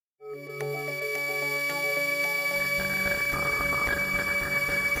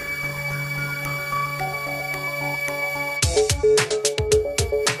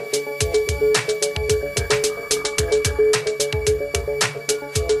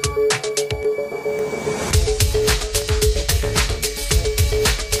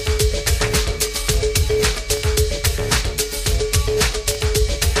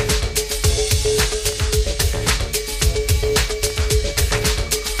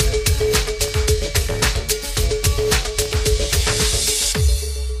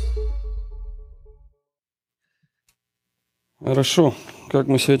Хорошо. Как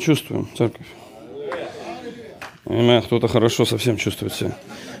мы себя чувствуем, церковь? Кто-то хорошо совсем чувствует себя.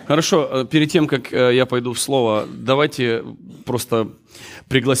 Хорошо, перед тем, как я пойду в слово, давайте просто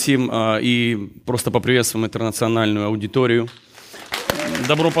пригласим и просто поприветствуем интернациональную аудиторию.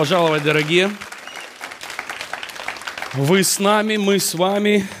 Добро пожаловать, дорогие. Вы с нами, мы с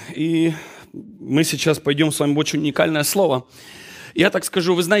вами, и мы сейчас пойдем с вами в очень уникальное слово. Я так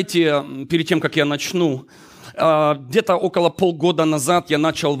скажу, вы знаете, перед тем, как я начну, где-то около полгода назад я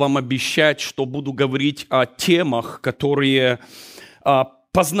начал вам обещать, что буду говорить о темах, которые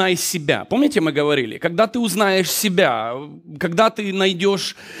 «познай себя». Помните, мы говорили, когда ты узнаешь себя, когда ты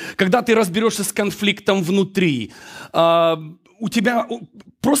найдешь, когда ты разберешься с конфликтом внутри, у тебя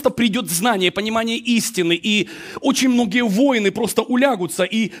просто придет знание, понимание истины, и очень многие войны просто улягутся,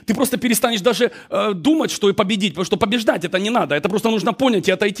 и ты просто перестанешь даже думать, что и победить, потому что побеждать это не надо, это просто нужно понять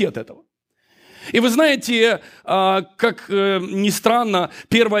и отойти от этого. И вы знаете, как ни странно,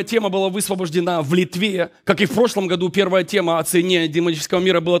 первая тема была высвобождена в Литве, как и в прошлом году первая тема оценения демонического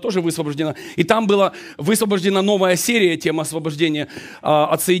мира была тоже высвобождена. И там была высвобождена новая серия тем освобождения,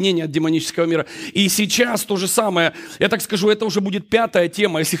 оценения от демонического мира. И сейчас то же самое, я так скажу, это уже будет пятая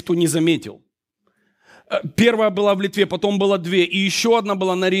тема, если кто не заметил. Первая была в Литве, потом было две, и еще одна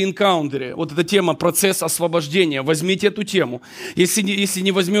была на реэнкаунтере. Вот эта тема «Процесс освобождения». Возьмите эту тему. Если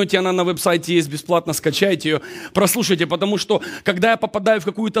не возьмете, она на веб-сайте есть, бесплатно скачайте ее, прослушайте. Потому что, когда я попадаю в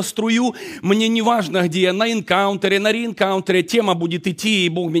какую-то струю, мне не важно, где я, на энкаунтере, на реэнкаунтере, тема будет идти, и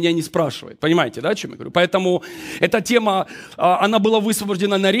Бог меня не спрашивает. Понимаете, да, о чем я говорю? Поэтому эта тема, она была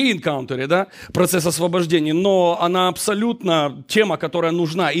высвобождена на реэнкаунтере, да, «Процесс освобождения», но она абсолютно тема, которая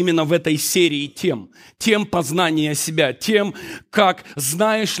нужна именно в этой серии тем познания себя, тем, как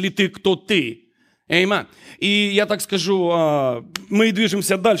знаешь ли ты, кто ты. Аминь. И я так скажу, мы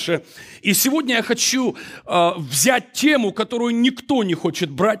движемся дальше. И сегодня я хочу взять тему, которую никто не хочет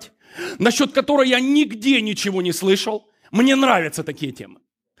брать, насчет которой я нигде ничего не слышал. Мне нравятся такие темы.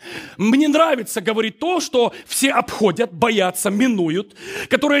 Мне нравится говорить то, что все обходят, боятся, минуют,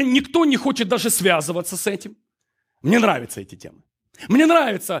 которое никто не хочет даже связываться с этим. Мне нравятся эти темы. Мне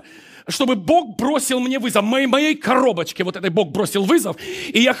нравится, чтобы Бог бросил мне вызов, моей коробочке, вот этой Бог бросил вызов,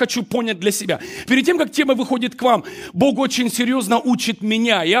 и я хочу понять для себя. Перед тем, как тема выходит к вам, Бог очень серьезно учит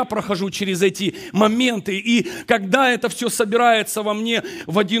меня, я прохожу через эти моменты, и когда это все собирается во мне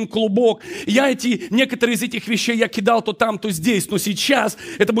в один клубок, некоторые из этих вещей я кидал то там, то здесь, но сейчас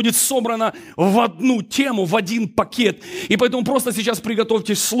это будет собрано в одну тему, в один пакет, и поэтому просто сейчас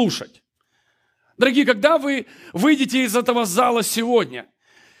приготовьтесь слушать. Дорогие, когда вы выйдете из этого зала сегодня,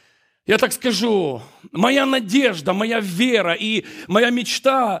 я так скажу, моя надежда, моя вера и моя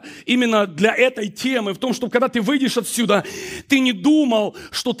мечта именно для этой темы в том, что когда ты выйдешь отсюда, ты не думал,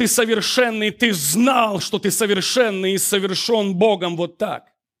 что ты совершенный, ты знал, что ты совершенный и совершен Богом вот так.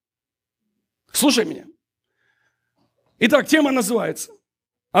 Слушай меня. Итак, тема называется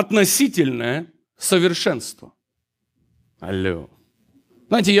 «Относительное совершенство». Алло.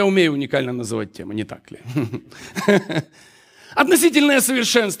 Знаете, я умею уникально называть темы, не так ли? Относительное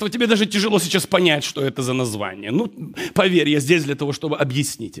совершенство. Тебе даже тяжело сейчас понять, что это за название. Ну, поверь, я здесь для того, чтобы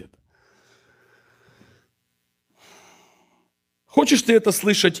объяснить это. Хочешь ты это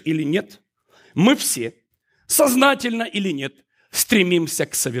слышать или нет, мы все, сознательно или нет, стремимся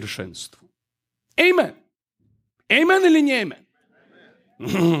к совершенству. Аминь. Аминь или не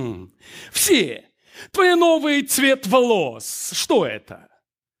аминь? Все. Твой новый цвет волос. Что это?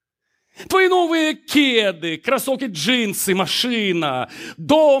 Твои новые кеды, кроссовки, джинсы, машина,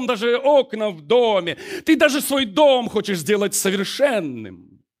 дом, даже окна в доме. Ты даже свой дом хочешь сделать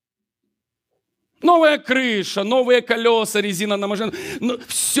совершенным. Новая крыша, новые колеса, резина на машину.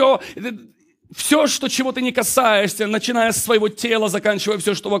 Все, чего ты не касаешься, начиная с своего тела, заканчивая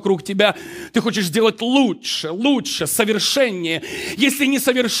все, что вокруг тебя, ты хочешь сделать лучше, совершеннее. Если не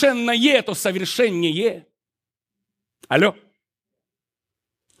совершенное, то совершеннее. Алло.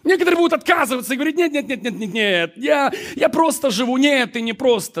 Некоторые будут отказываться и говорить, нет, я просто живу. Нет, ты не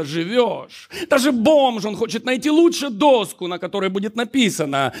просто живешь. Даже бомж, он хочет найти лучше доску, на которой будет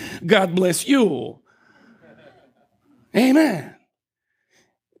написано God bless you. Amen.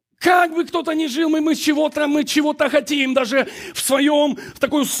 Как бы кто-то ни жил, мы чего-то хотим, даже в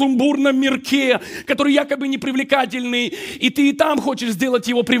таком сумбурном мирке, который якобы непривлекательный, и ты и там хочешь сделать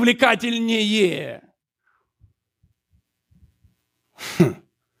его привлекательнее.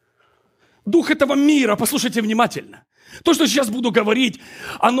 Дух этого мира, послушайте внимательно. То, что сейчас буду говорить,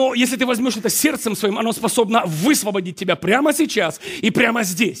 оно, если ты возьмешь это сердцем своим, оно способно высвободить тебя прямо сейчас и прямо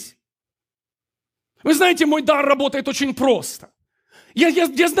здесь. Вы знаете, мой дар работает очень просто.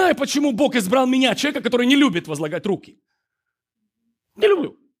 Я знаю, почему Бог избрал меня, человека, который не любит возлагать руки. Не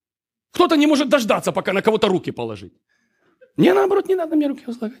люблю. Кто-то не может дождаться, пока на кого-то руки положить. Мне, наоборот, не надо мне руки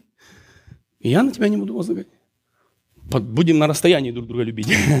возлагать. И я на тебя не буду возлагать. Будем на расстоянии друг друга любить.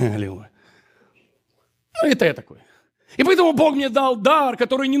 Аллилуйя. Ну, это я такой. И поэтому Бог мне дал дар,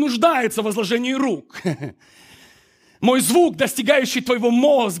 который не нуждается в возложении рук. Мой звук, достигающий твоего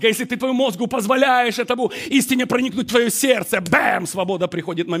мозга, если ты твоему мозгу позволяешь этому истине проникнуть в твое сердце, бэм, свобода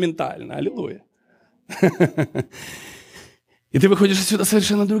приходит моментально. Аллилуйя. И ты выходишь отсюда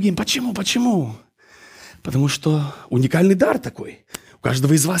совершенно другим. Почему? Почему? Потому что уникальный дар такой. У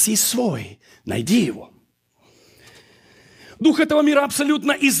каждого из вас есть свой. Найди его. Дух этого мира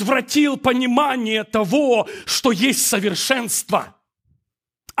абсолютно извратил понимание того, что есть совершенство.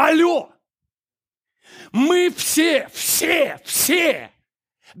 Алло! Мы все,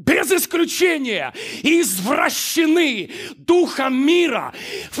 без исключения, извращены духом мира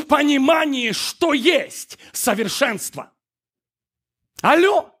в понимании, что есть совершенство.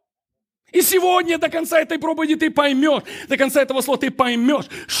 Алло! И сегодня до конца этой проповеди ты поймешь, до конца этого слова ты поймешь,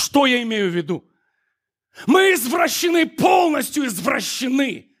 что я имею в виду. Мы извращены, полностью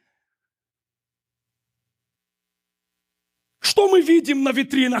извращены. Что мы видим на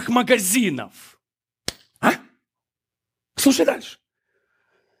витринах магазинов? А? Слушай дальше.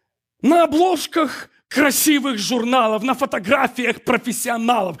 На обложках красивых журналов, на фотографиях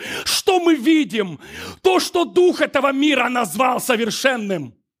профессионалов. Что мы видим? То, что дух этого мира назвал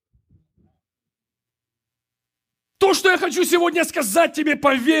совершенным. То, что я хочу сегодня сказать тебе,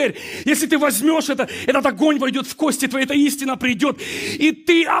 поверь, если ты возьмешь это, этот огонь войдет в кости твои, эта истина придет, и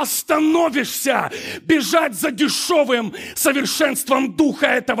ты остановишься бежать за дешевым совершенством духа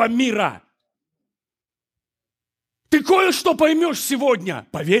этого мира. Ты кое-что поймешь сегодня,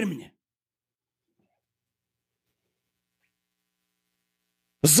 поверь мне.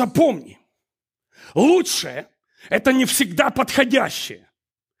 Запомни, лучшее – это не всегда подходящее.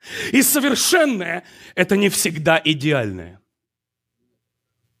 И совершенное – это не всегда идеальное.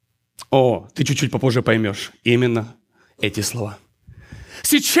 О, ты чуть-чуть попозже поймешь именно эти слова.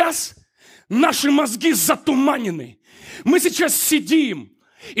 Сейчас наши мозги затуманены. Мы сейчас сидим,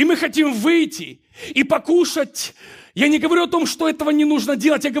 и мы хотим выйти и покушать. Я не говорю о том, что этого не нужно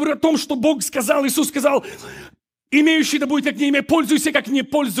делать. Я говорю о том, что Бог сказал, Иисус сказал, имеющий да будет как не имея, пользуйся как не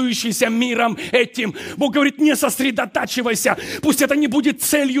пользующийся миром этим. Бог говорит, не сосредотачивайся, пусть это не будет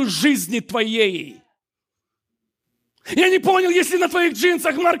целью жизни твоей. Я не понял, если на твоих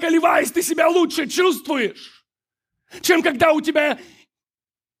джинсах марка Levi's ты себя лучше чувствуешь, чем когда у тебя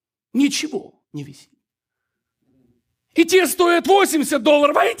ничего не висит. И те стоят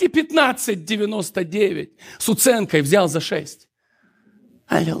 $80, а эти $15.99 с уценкой взял за 6.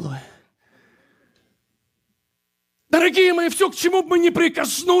 Аллилуйя. Дорогие мои, все, к чему бы мы ни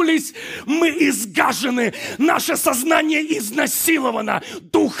прикоснулись, мы изгажены. Наше сознание изнасиловано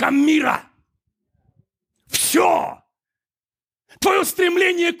духом мира. Все. Твое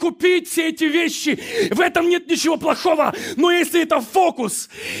стремление купить все эти вещи, в этом нет ничего плохого. Но если это фокус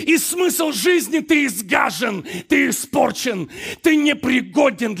и смысл жизни, ты изгажен, ты испорчен, ты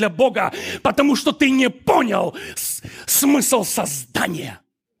непригоден для Бога, потому что ты не понял смысл создания.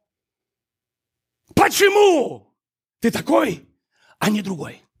 Почему? Ты такой, а не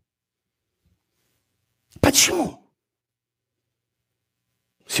другой. Почему?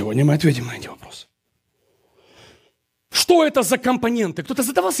 Сегодня мы ответим на эти вопросы. Что это за компоненты? Кто-то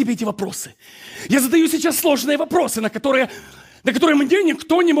задавал себе эти вопросы. Я задаю сейчас сложные вопросы, на которые мне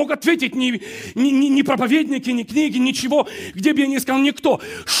никто не мог ответить. Ни проповедники, ни книги, ничего. Где бы я ни сказал, никто.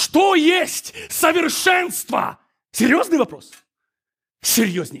 Что есть совершенство? Серьезный вопрос?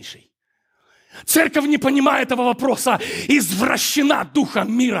 Серьезнейший. Церковь, не понимая этого вопроса, извращена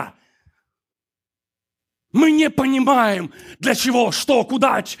духом мира. Мы не понимаем, для чего, что,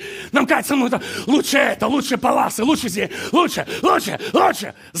 куда. Нам кажется, ну это лучше паласы, лучше здесь, лучше.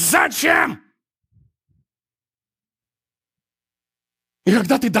 Зачем? И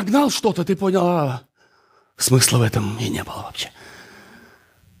когда ты догнал что-то, ты понял, смысла в этом и не было вообще.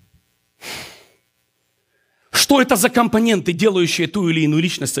 Что это за компоненты, делающие ту или иную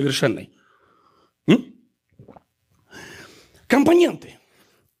личность совершенной? Компоненты.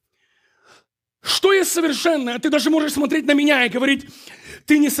 Что есть совершенное? Ты даже можешь смотреть на меня и говорить,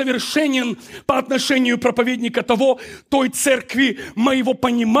 ты несовершенен по отношению проповедника той церкви, моего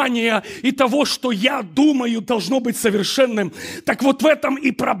понимания и того, что я думаю, должно быть совершенным. Так вот в этом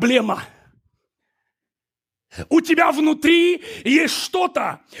и проблема. У тебя внутри есть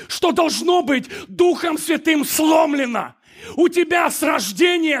что-то, что должно быть Духом Святым сломлено. У тебя с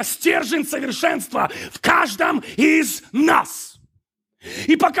рождения стержень совершенства в каждом из нас.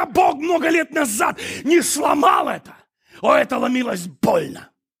 И пока Бог много лет назад не сломал это, О, это ломилось больно.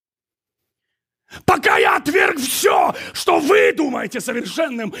 Пока я отверг все, что вы думаете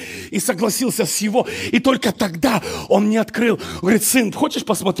совершенным, и согласился с его, и только тогда он мне открыл. Он говорит: сын, хочешь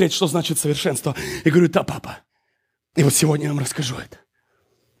посмотреть, что значит совершенство? Я говорю: да, папа. И вот сегодня я вам расскажу это.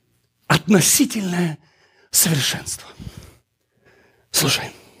 Относительное совершенство.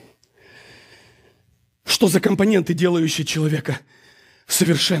 Слушай, что за компоненты, делающие человека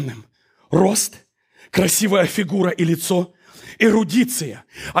совершенным? Рост, красивая фигура и лицо, эрудиция,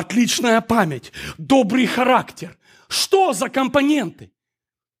 отличная память, добрый характер. Что за компоненты?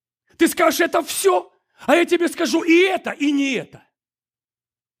 Ты скажешь, это все, а я тебе скажу и это, и не это.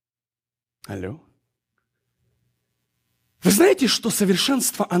 Алло? Вы знаете, что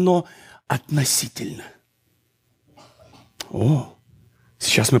совершенство, оно относительно? О,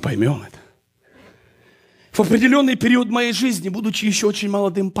 сейчас мы поймем это. В определенный период моей жизни, будучи еще очень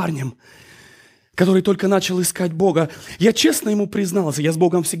молодым парнем, который только начал искать Бога, я честно ему признался, я с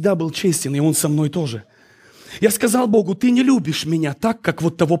Богом всегда был честен, и Он со мной тоже. Я сказал Богу: ты не любишь меня так, как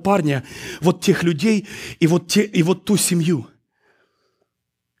вот того парня, вот тех людей и вот ту семью.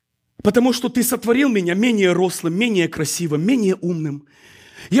 Потому что ты сотворил меня менее рослым, менее красивым, менее умным.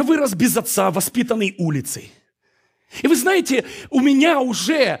 Я вырос без отца, воспитанный улицей. И вы знаете, у меня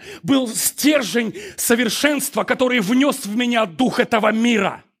уже был стержень совершенства, который внес в меня дух этого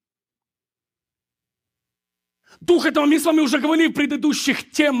мира. Дух этого, мы с вами уже говорили в предыдущих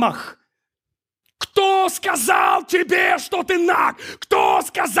темах. Кто сказал тебе, что ты наг? Кто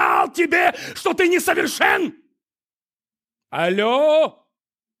сказал тебе, что ты несовершен? Алло?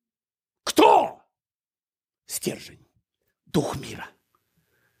 Кто? Стержень, дух мира,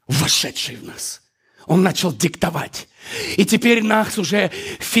 вошедший в нас. Он начал диктовать. И теперь нас уже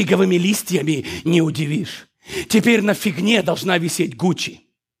фиговыми листьями не удивишь. Теперь на фигне должна висеть Гуччи.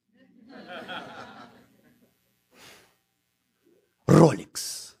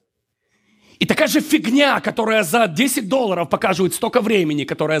 Rolex. И такая же фигня, которая за $10 показывает столько времени,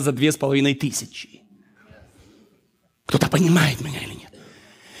 которая за 2500. Кто-то понимает меня или нет?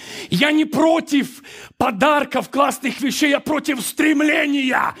 Я не против подарков, классных вещей, я против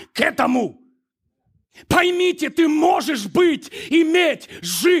стремления к этому. Поймите, ты можешь быть, иметь,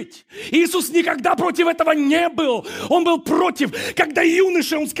 жить. Иисус никогда против этого не был. Он был против, когда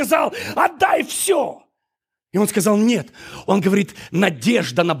юноше он сказал: отдай все. И он сказал: нет. Он говорит: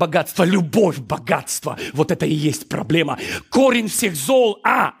 надежда на богатство, любовь, богатство. Вот это и есть проблема. Корень всех зол.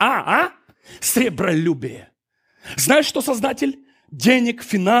 Сребролюбие. Знаешь, что создатель денег,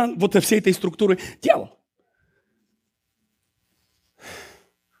 финанс, вот всей этой структуры? Дьявол.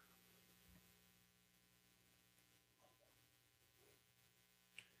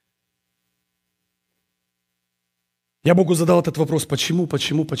 Я Богу задал этот вопрос: почему?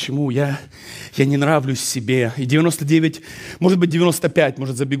 Я не нравлюсь себе. И 99, может быть 95,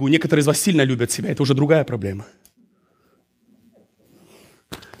 может забегу. Некоторые из вас сильно любят себя, это уже другая проблема.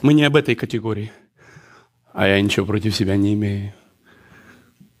 Мы не об этой категории. А я ничего против себя не имею.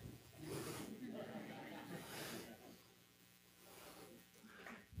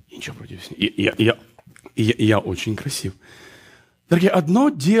 Ничего против себя. Я очень красив. Дорогие, одно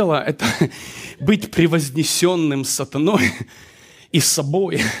дело – это быть превознесенным сатаной и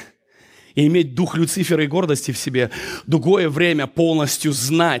собой, и иметь дух Люцифера и гордости в себе. Другое время полностью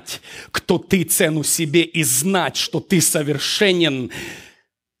знать, кто ты, цену себе, и знать, что ты совершенен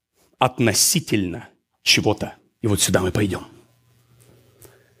относительно чего-то. И вот сюда мы пойдем.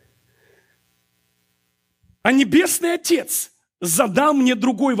 А Небесный Отец задал мне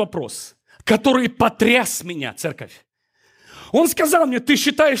другой вопрос, который потряс меня, церковь. Он сказал мне: ты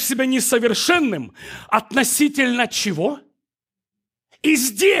считаешь себя несовершенным относительно чего? И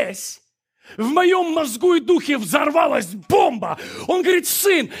здесь, в моем мозгу и духе взорвалась бомба. Он говорит: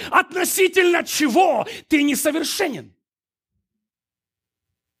 сын, относительно чего ты несовершенен?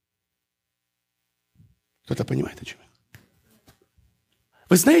 Кто-то понимает, о чем я?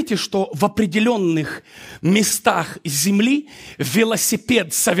 Вы знаете, что в определенных местах Земли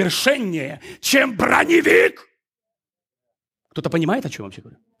велосипед совершеннее, чем броневик? Кто-то понимает, о чем я вообще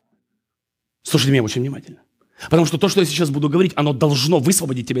говорю? Слушайте меня очень внимательно. Потому что то, что я сейчас буду говорить, оно должно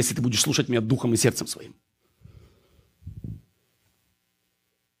высвободить тебя, если ты будешь слушать меня духом и сердцем своим.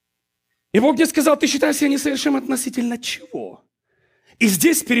 И Бог мне сказал: ты считаешь себя несовершенным относительно чего? И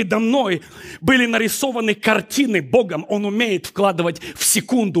здесь передо мной были нарисованы картины Богом. Он умеет вкладывать в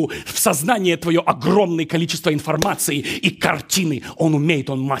секунду в сознание твое огромное количество информации и картины. Он умеет,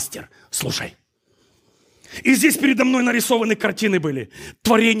 он мастер. Слушай. И здесь передо мной нарисованы картины были.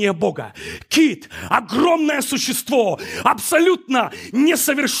 Творение Бога. Кит, огромное существо, абсолютно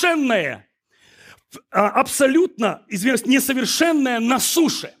несовершенное. абсолютно, извиняюсь, несовершенная на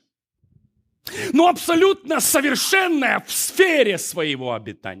суше, но абсолютно совершенная в сфере своего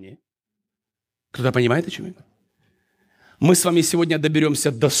обитания. Кто-то понимает, о чем я говорю? Мы с вами сегодня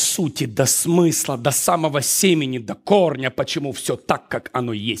доберемся до сути, до смысла, до самого семени, до корня, почему все так, как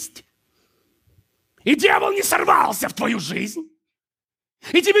оно есть. И дьявол не сорвался в твою жизнь.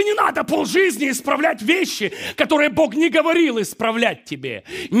 И тебе не надо полжизни исправлять вещи, которые Бог не говорил исправлять тебе.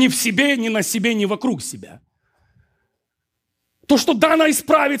 Ни в себе, ни на себе, ни вокруг себя. То, что дано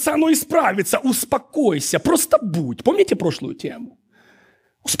исправиться, оно исправится. Успокойся, просто будь. Помните прошлую тему?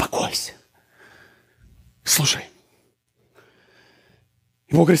 Успокойся. Слушай.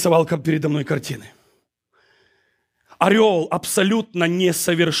 Бог рисовал передо мной картины. Орел абсолютно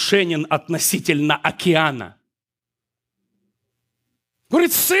несовершенен относительно океана.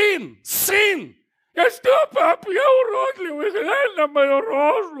 Говорит, сын, я что, пап, я уродливый, глянь на мою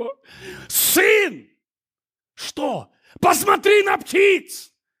рожу. Сын, что? Посмотри на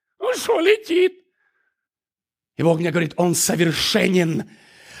птиц. Он что, летит? И Бог мне говорит, он совершенен,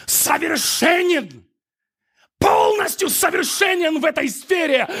 полностью совершенен в этой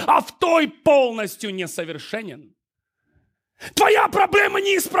сфере, а в той полностью несовершенен. Твоя проблема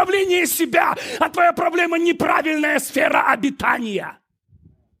не исправление себя, а твоя проблема неправильная сфера обитания.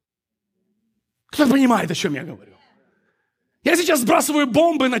 Кто понимает, о чем я говорю? Я сейчас сбрасываю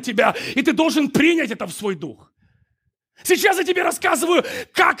бомбы на тебя, и ты должен принять это в свой дух. Сейчас я тебе рассказываю,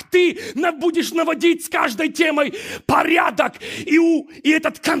 как ты будешь наводить с каждой темой порядок, и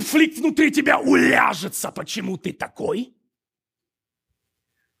этот конфликт внутри тебя уляжется. Почему ты такой?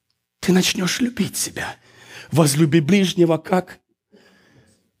 Ты начнешь любить себя. Возлюби ближнего как?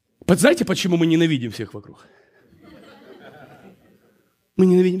 Знаете, почему мы ненавидим всех вокруг? Мы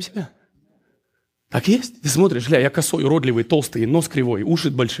ненавидим себя. Так есть? Ты смотришь, я косой, уродливый, толстый, нос кривой, уши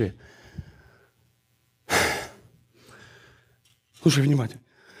большие. Слушай внимательно.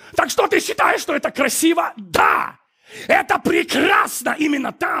 Так что ты считаешь, что это красиво? Да! Это прекрасно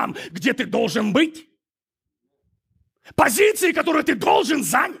именно там, где ты должен быть. Позиции, которые ты должен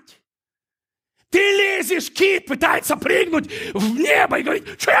занять. Ты лезешь, кит пытается прыгнуть в небо и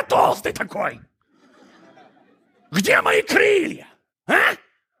говорит, что я толстый такой? Где мои крылья? А?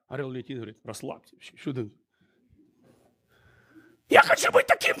 Орел летит и говорит, расслабься. Что ты? Я хочу быть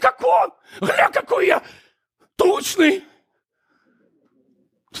таким, как он. Гля, какой я тучный.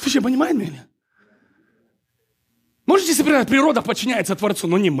 Вы вообще понимаете меня? Можете себе представить, природа подчиняется Творцу,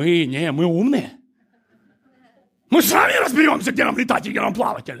 но не мы умные. Мы сами разберемся, где нам летать и где нам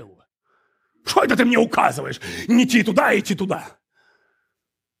плавать. Что это ты мне указываешь? Не идти туда, идти туда.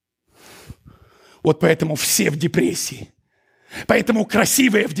 Вот поэтому все в депрессии. Поэтому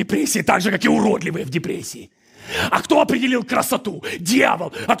красивые в депрессии, так же, как и уродливые в депрессии. А кто определил красоту?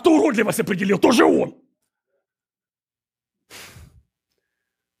 Дьявол. А кто уродливость определил? Тоже он.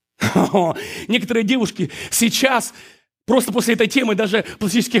 Некоторые девушки сейчас, просто после этой темы, даже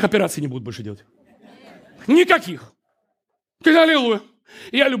пластических операций не будут больше делать. Никаких. Аллилуйя.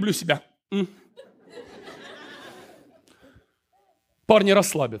 Я люблю себя. Парни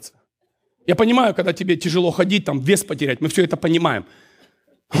расслабятся. Я понимаю, когда тебе тяжело ходить, там вес потерять, мы все это понимаем.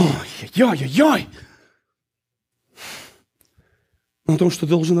 Ой-ой-ой. Но о том, что ты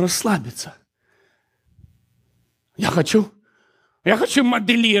должен расслабиться. Я хочу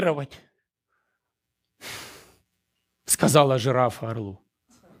моделировать, сказала жирафа орлу.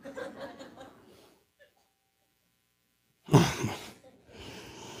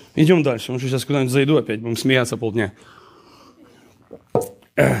 Идем дальше. Может, сейчас куда-нибудь зайду опять, будем смеяться полдня.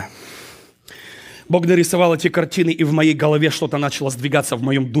 Бог нарисовал эти картины, и в моей голове что-то начало сдвигаться, в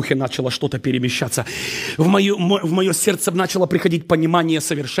моем духе начало что-то перемещаться. В мое сердце начало приходить понимание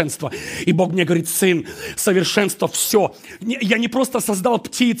совершенства. И Бог мне говорит, сын, совершенство все. Я не просто создал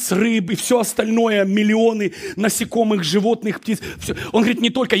птиц, рыб и все остальное, миллионы насекомых, животных, птиц. Все. Он говорит,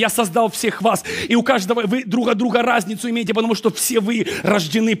 не только, я создал всех вас. И у каждого вы друг от друга разницу имеете, потому что все вы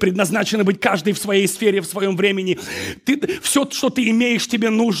рождены, предназначены быть каждый в своей сфере, в своем времени. Все, что ты имеешь, тебе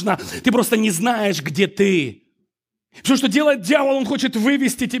нужно. Ты просто не знаешь, где ты. Все, что делает дьявол, он хочет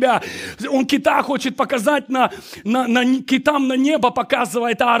вывести тебя. Он кита хочет показать китам на небо,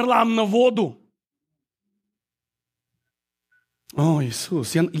 показывает, а орлам на воду. О,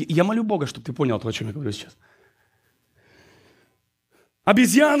 Иисус, я молю Бога, чтобы ты понял то, о чем я говорю сейчас.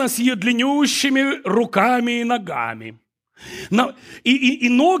 Обезьяна с ее длиннющими руками и ногами. И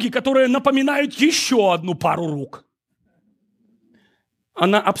ноги, которые напоминают еще одну пару рук.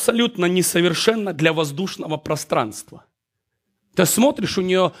 Она абсолютно несовершенна для воздушного пространства. Ты смотришь,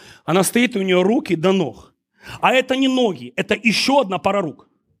 она стоит, у нее руки до ног. А это не ноги, это еще одна пара рук.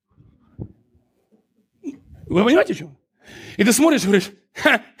 Вы понимаете, что? И ты смотришь и говоришь,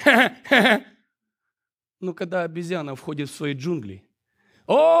 ха-ха-ха. Ну, когда обезьяна входит в свои джунгли,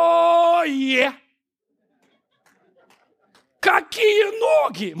 о-е! Какие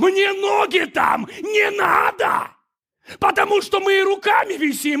ноги? Мне ноги там не надо! Потому что мы и руками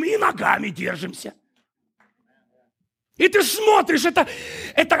висим, и ногами держимся. И ты смотришь, это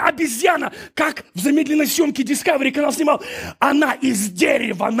обезьяна, как в замедленной съемке Discovery канал снимал. Она из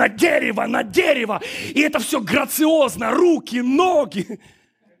дерева на дерево на дерево. И это все грациозно, руки, ноги.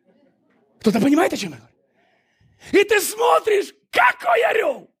 Кто-то понимает, о чем я говорю? И ты смотришь, какой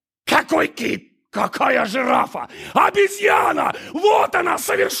орел, какой кит, какая жирафа, обезьяна. Вот она,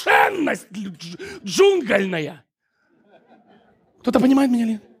 совершенность джунгольная. Кто-то понимает меня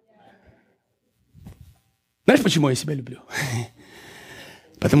ли? Знаешь, почему я себя люблю?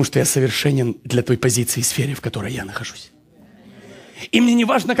 Потому что я совершенен для той позиции и сфере, в которой я нахожусь. И мне не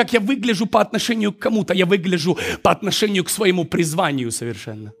важно, как я выгляжу по отношению к кому-то, я выгляжу по отношению к своему призванию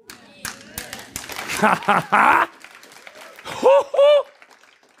совершенно. Ха-ха-ха! Ху-ху!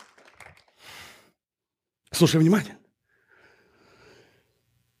 Слушай внимательно.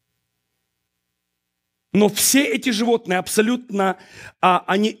 Но все эти животные абсолютно,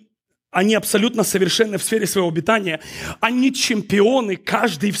 они абсолютно совершенны в сфере своего обитания. Они чемпионы,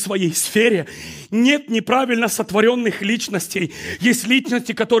 каждый в своей сфере. Нет неправильно сотворенных личностей. Есть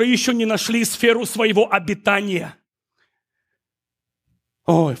личности, которые еще не нашли сферу своего обитания.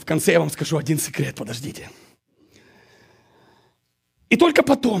 Ой, в конце я вам скажу один секрет, подождите. И только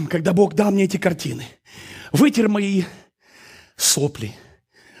потом, когда Бог дал мне эти картины, вытер мои сопли,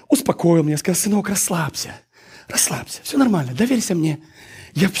 успокоил меня, сказал, сынок, расслабься, все нормально, доверься мне.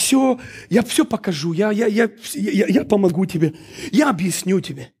 Я все покажу, я помогу тебе, я объясню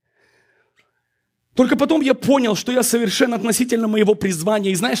тебе. Только потом я понял, что я совершенно относительно моего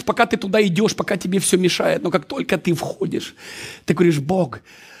призвания. И знаешь, пока ты туда идешь, пока тебе все мешает, но как только ты входишь, ты говоришь, Бог,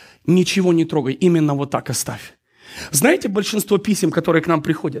 ничего не трогай, именно вот так оставь. Знаете, большинство писем, которые к нам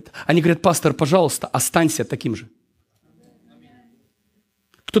приходят, они говорят, пастор, пожалуйста, останься таким же.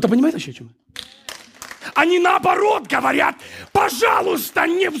 Кто-то понимает вообще, о чем? Они наоборот говорят, пожалуйста,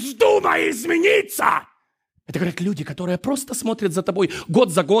 не вздумай измениться. Это говорят люди, которые просто смотрят за тобой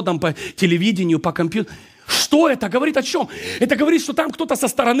год за годом по телевидению, по компьютеру. Что это говорит о чем? Это говорит, что там кто-то со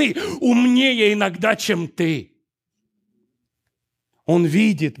стороны умнее иногда, чем ты. Он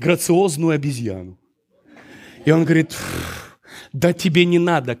видит грациозную обезьяну. И он говорит, да тебе не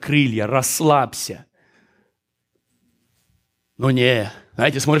надо крылья, расслабься. Но не,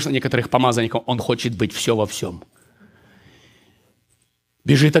 знаете, смотришь на некоторых помазанников, он хочет быть все во всем.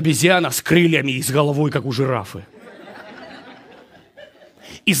 Бежит обезьяна с крыльями и с головой, как у жирафы.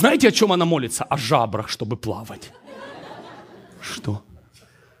 И знаете, о чем она молится? О жабрах, чтобы плавать. Что?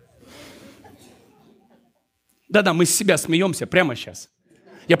 Да-да, мы с себя смеемся прямо сейчас.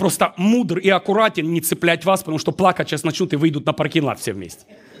 Я просто мудр и аккуратен не цеплять вас, потому что плакать сейчас начнут и выйдут на паркинг-лот все вместе.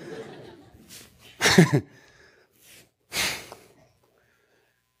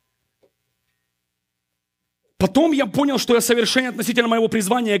 Потом я понял, что я совершенен относительно моего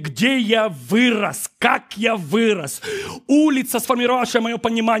призвания, где я вырос, как я вырос. Улица, сформировавшая мое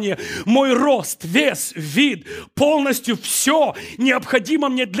понимание, мой рост, вес, вид, полностью все необходимо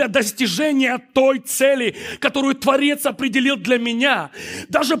мне для достижения той цели, которую Творец определил для меня.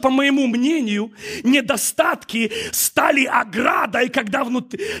 Даже по моему мнению, недостатки стали оградой,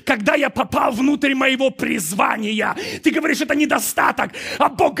 когда я попал внутрь моего призвания. Ты говоришь, это недостаток, а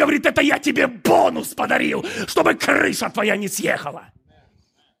Бог говорит, это я тебе бонус подарил, чтобы крыша твоя не съехала.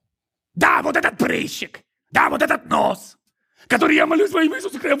 Да, вот этот прыщик, да, вот этот нос, который я молюсь во имя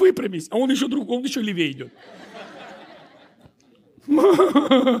Иисуса, выпрямись, а он еще левее идет.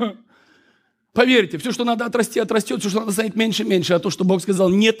 Поверьте, все, что надо отрасти, отрастет, все, что надо станет меньше, меньше, а то, что Бог сказал,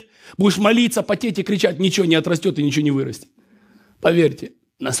 нет, будешь молиться, потеть и кричать, ничего не отрастет и ничего не вырастет. Поверьте,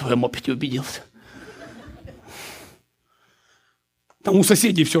 на своем опыте убедился. Там у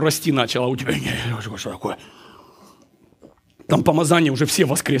соседей все расти начало, а у тебя что такое? Там помазание, уже все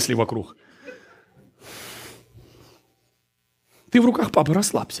воскресли вокруг. Ты в руках папы,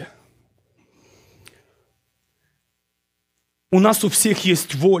 расслабься. У нас у всех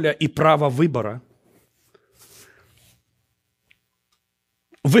есть воля и право выбора.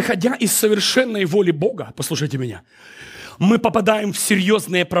 Выходя из совершенной воли Бога, послушайте меня, мы попадаем в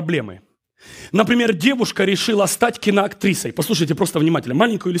серьезные проблемы. Например, девушка решила стать киноактрисой. Послушайте просто внимательно,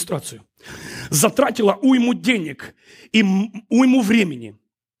 маленькую иллюстрацию. Затратила уйму денег и уйму времени,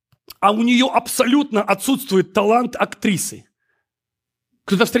 а у нее абсолютно отсутствует талант актрисы.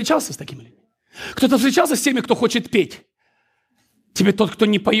 Кто-то встречался с такими людьми? Кто-то встречался с теми, кто хочет петь? Тебе тот, кто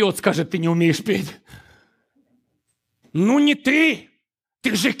не поет, скажет, ты не умеешь петь. Ну не ты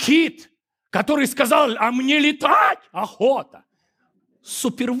же кит, который сказал, а мне летать охота.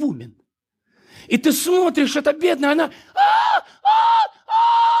 Супервумен. И ты смотришь, эта бедная, она...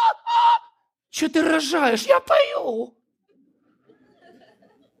 Что ты рожаешь? Я пою.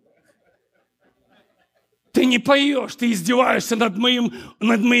 Ты не поешь, ты издеваешься над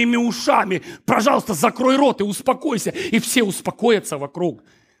моими ушами. Пожалуйста, закрой рот и успокойся. И все успокоятся вокруг.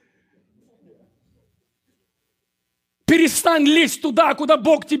 Перестань лезть туда, куда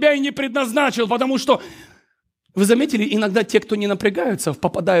Бог тебя и не предназначил. Потому что, вы заметили, иногда те, кто не напрягаются,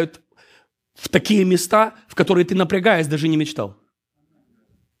 попадают в такие места, в которые ты, напрягаясь, даже не мечтал.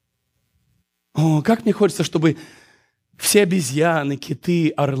 О, как мне хочется, чтобы все обезьяны, киты,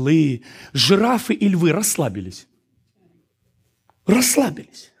 орлы, жирафы и львы расслабились.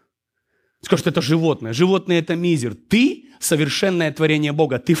 Расслабились. Скажут, это животное. Животное – это мизер. Ты – совершенное творение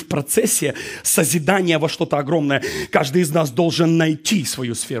Бога. Ты в процессе созидания во что-то огромное. Каждый из нас должен найти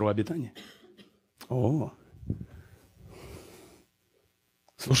свою сферу обитания. О.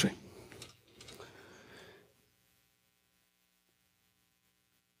 Слушай.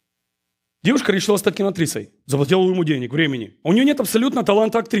 Девушка решила стать киноактрисой. Заплатила ему денег, времени. У нее нет абсолютно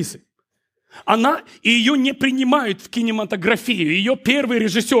таланта актрисы. Она и ее не принимают в кинематографию. Ее первый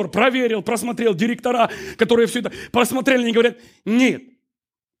режиссер проверил, просмотрел, директора, которые все это просмотрели, они говорят, нет.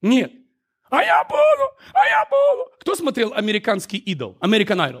 А я буду. Кто смотрел «Американский идол»,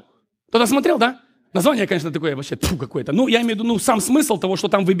 «American Idol»? Кто-то смотрел, да? Название, конечно, такое вообще какое-то. Ну, я имею в виду, сам смысл того, что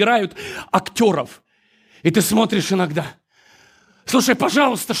там выбирают актеров. И ты смотришь иногда. Слушай,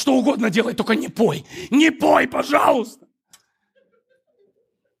 пожалуйста, что угодно делай, только не пой. Не пой, пожалуйста.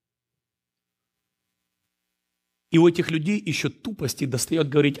 И у этих людей еще тупости достает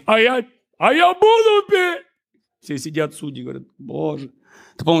говорить, а я буду петь. Все сидят судьи, говорят, Боже.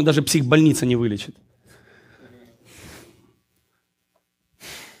 Это, по-моему, даже психбольница не вылечит.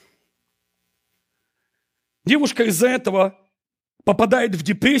 Девушка из-за этого попадает в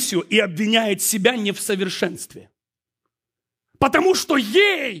депрессию и обвиняет себя не в совершенстве. Потому что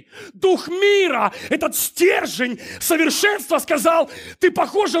ей дух мира, этот стержень совершенства сказал, ты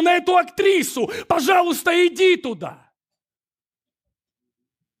похожа на эту актрису, пожалуйста, иди туда.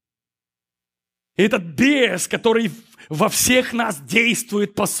 И этот бес, который во всех нас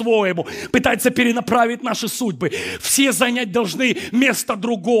действует по-своему, пытается перенаправить наши судьбы. Все занять должны место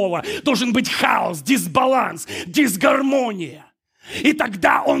другого. Должен быть хаос, дисбаланс, дисгармония. И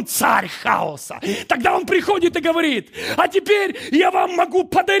тогда он царь хаоса. Тогда он приходит и говорит, а теперь я вам могу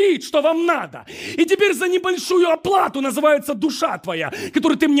подарить, что вам надо. И теперь за небольшую оплату, называется душа твоя,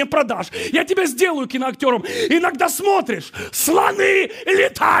 которую ты мне продашь, я тебя сделаю киноактером. Иногда смотришь, слоны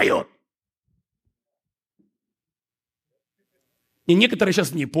летают. И некоторые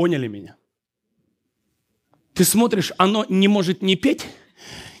сейчас не поняли меня. Ты смотришь, оно не может ни петь,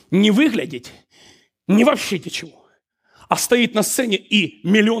 ни выглядеть, ни вообще ничего. А стоит на сцене и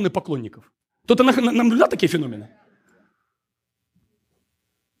миллионы поклонников. Кто-то наблюдал такие феномены?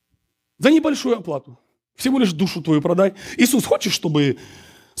 За небольшую оплату. Всего лишь душу твою продай. Иисус, хочешь, чтобы...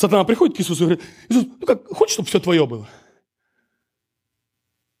 Сатана приходит к Иисусу и говорит, Иисус, хочешь, чтобы все твое было?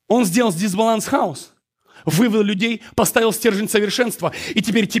 Он сделал дисбаланс, хаос. Вывел людей, поставил стержень совершенства. И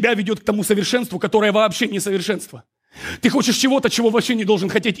теперь тебя ведет к тому совершенству, которое вообще не совершенство. Ты хочешь чего-то, чего вообще не должен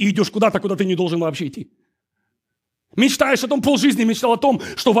хотеть, и идешь куда-то, куда ты не должен вообще идти. Мечтаешь о том, полжизни мечтал о том,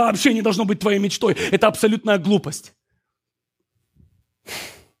 что вообще не должно быть твоей мечтой. Это абсолютная глупость.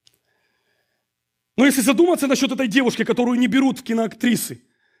 Но если задуматься насчет этой девушки, которую не берут в киноактрисы,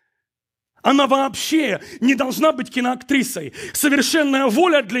 она вообще не должна быть киноактрисой. Совершенная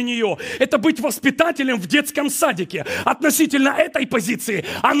воля для нее – это быть воспитателем в детском садике. Относительно этой позиции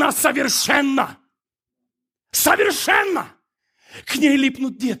она совершенна. Совершенно! К ней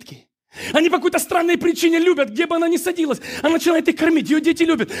липнут детки. Они по какой-то странной причине любят, где бы она ни садилась. Она начинает их кормить, ее дети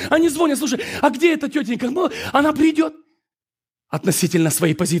любят. Они звонят, слушай, а где эта тетенька? Она придет. Относительно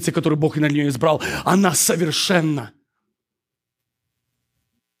своей позиции, которую Бог на нее избрал, она совершенна.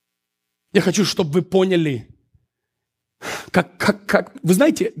 Я хочу, чтобы вы поняли, как... Вы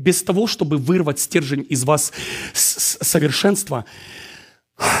знаете, без того, чтобы вырвать стержень из вас совершенства,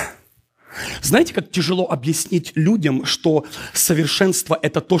 знаете, как тяжело объяснить людям, что совершенство –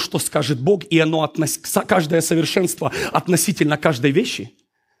 это то, что скажет Бог, и каждое совершенство относительно каждой вещи?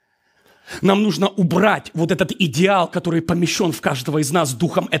 Нам нужно убрать вот этот идеал, который помещен в каждого из нас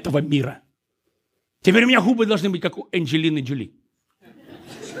духом этого мира. Теперь у меня губы должны быть, как у Анджелины Джоли.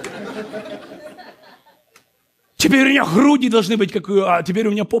 Теперь у меня груди должны быть, как у... А теперь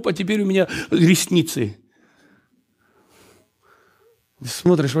у меня попа, теперь у меня ресницы.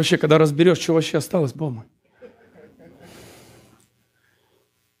 Смотришь вообще, когда разберешь, что вообще осталось, Бог мой.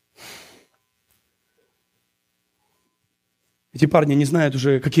 Эти парни не знают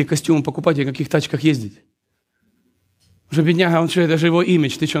уже, какие костюмы покупать и в каких тачках ездить. Уже бедняга, он что, это же его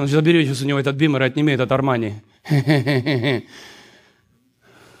имидж. Ты что, он забери сейчас у него этот бимер и отними этот Армани.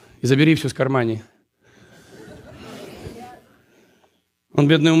 И забери все с кармани. Он,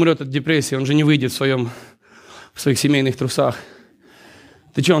 бедный, умрет от депрессии, он же не выйдет в своих семейных трусах.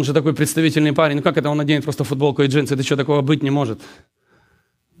 Ты что, он же такой представительный парень. Ну как это он наденет просто футболку и джинсы? Ты что, такого быть не может?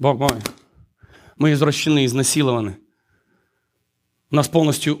 Бог мой. Мы извращены, изнасилованы. Нас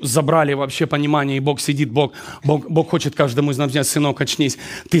полностью забрали вообще понимание, и Бог сидит, Бог хочет каждому из нас взять: сынок, очнись,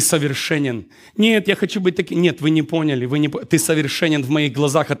 ты совершенен. Нет, я хочу быть таким. Нет, вы не поняли, ты совершенен в моих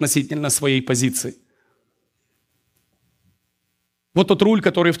глазах относительно своей позиции. Вот тот руль,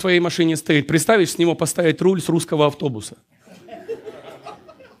 который в твоей машине стоит, представишь, с него поставить руль с русского автобуса.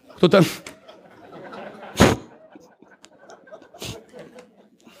 Кто-то...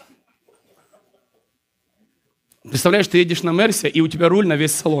 Представляешь, ты едешь на Мерсе, и у тебя руль на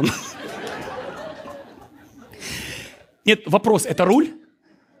весь салон. Нет, вопрос, это руль?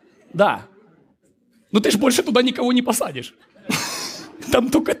 Да. Но ты ж больше туда никого не посадишь. Там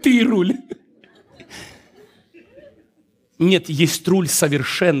только ты и руль. Нет, есть руль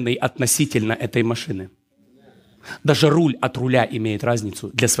совершенный относительно этой машины. Даже руль от руля имеет разницу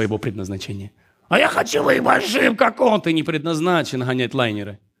для своего предназначения. А я хочу быть большим, как он. Ты не предназначен гонять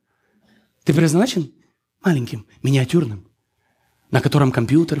лайнеры. Ты предназначен маленьким, миниатюрным, на котором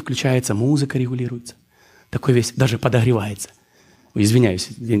компьютер включается, музыка регулируется. Такой весь, даже подогревается. Ой, извиняюсь,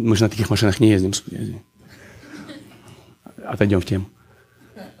 мы же на таких машинах не ездим. Отойдем в тему.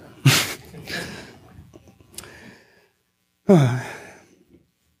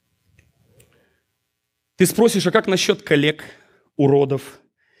 Ты спросишь, а как насчет коллег, уродов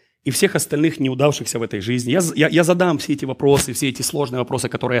и всех остальных неудавшихся в этой жизни? Я задам все эти вопросы, все эти сложные вопросы,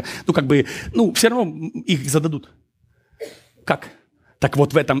 которые, все равно их зададут. Как? Так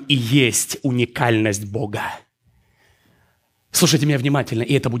вот в этом и есть уникальность Бога. Слушайте меня внимательно,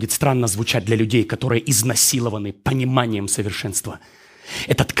 и это будет странно звучать для людей, которые изнасилованы пониманием совершенства.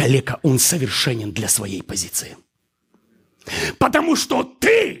 Этот калека, он совершенен для своей позиции. Потому что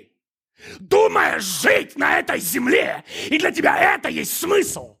ты думаешь жить на этой земле, и для тебя это есть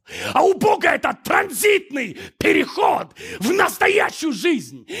смысл. А у Бога это транзитный переход в настоящую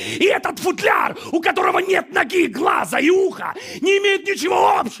жизнь. И этот футляр, у которого нет ноги, глаза и уха, не имеет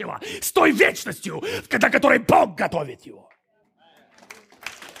ничего общего с той вечностью, до которой Бог готовит его.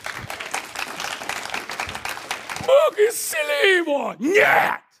 Бог, исцели его!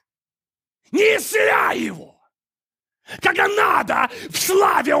 Нет! Не исцеляй его! Когда надо, в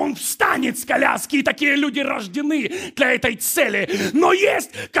славе он встанет с коляски, и такие люди рождены для этой цели. Но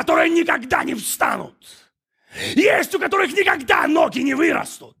есть, которые никогда не встанут. Есть, у которых никогда ноги не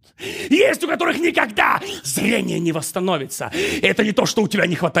вырастут. Есть, у которых никогда зрение не восстановится. И это не то, что у тебя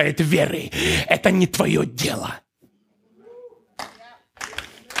не хватает веры. Это не твое дело.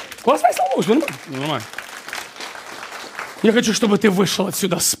 Я хочу, чтобы ты вышел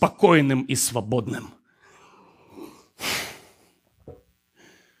отсюда спокойным и свободным.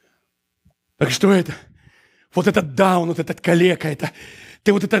 Так что это? Вот этот даун, вот этот калека,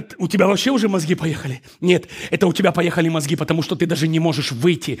 у тебя вообще уже мозги поехали? Нет, это у тебя поехали мозги, потому что ты даже не можешь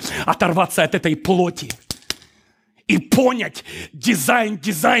выйти, оторваться от этой плоти и понять дизайн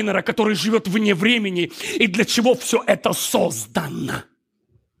дизайнера, который живет вне времени, и для чего все это создано.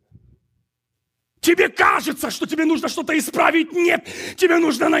 Тебе кажется, что тебе нужно что-то исправить? Нет, тебе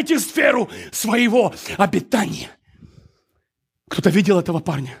нужно найти сферу своего обитания. Кто-то видел этого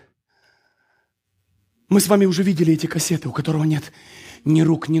парня? Мы с вами уже видели эти кассеты, у которого нет ни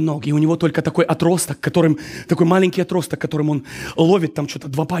рук, ни ног. И у него только такой отросток, такой маленький отросток, которым он ловит там что-то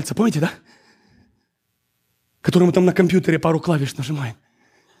 2 пальца. Помните, да? Которым он там на компьютере пару клавиш нажимает.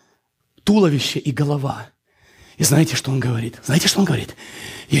 Туловище и голова. И знаете, что он говорит? Знаете, что он говорит?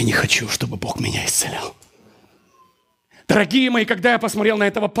 Я не хочу, чтобы Бог меня исцелял. Дорогие мои, когда я посмотрел на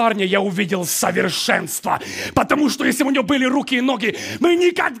этого парня, я увидел совершенство. Потому что если бы у него были руки и ноги, мы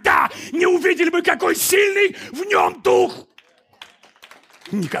никогда не увидели бы, какой сильный в нем дух.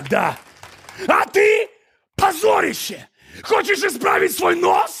 Никогда. А ты позорище. Хочешь исправить свой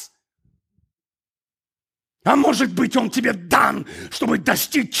нос? А может быть, он тебе дан, чтобы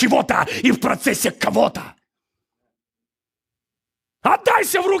достичь чего-то и в процессе кого-то.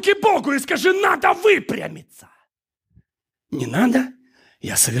 Отдайся в руки Богу и скажи, надо выпрямиться. Не надо,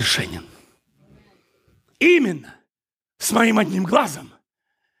 я совершенен. Именно с моим одним глазом,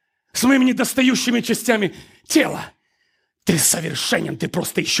 с моими недостающими частями тела. Ты совершенен, ты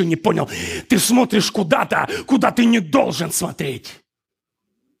просто еще не понял. Ты смотришь куда-то, куда ты не должен смотреть.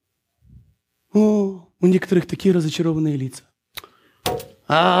 О, у некоторых такие разочарованные лица.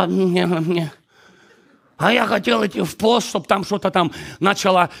 А я хотел идти в пост, чтобы там что-то там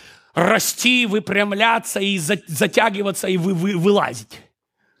начало расти, выпрямляться и затягиваться и вылазить.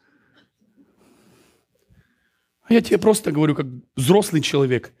 А я тебе просто говорю, как взрослый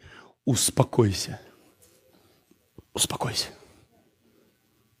человек, успокойся. Успокойся.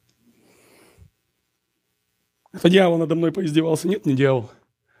 Это дьявол надо мной поиздевался. Нет, не дьявол.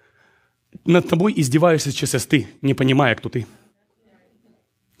 Над тобой издеваешься сейчас ты, не понимая, кто ты.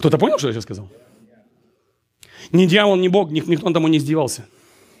 Кто-то понял, что я сейчас сказал? Ни дьявол, ни Бог, никто над тобой не издевался.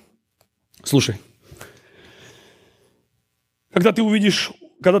 Слушай, когда ты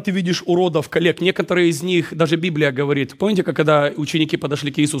видишь уродов, коллег, некоторые из них, даже Библия говорит, помните, когда ученики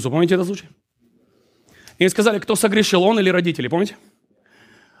подошли к Иисусу, помните этот случай? И сказали, кто согрешил, он или родители, помните?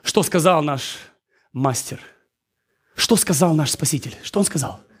 Что сказал наш мастер? Что сказал наш Спаситель? Что он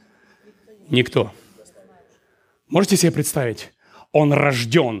сказал? Никто. Можете себе представить? Он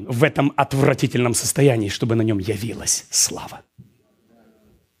рожден в этом отвратительном состоянии, чтобы на нем явилась слава.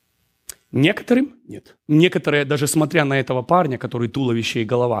 Некоторым нет. Некоторые, даже смотря на этого парня, который туловище и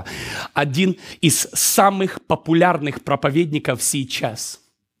голова, один из самых популярных проповедников сейчас.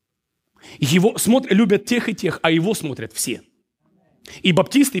 Его любят тех и тех, а его смотрят все. И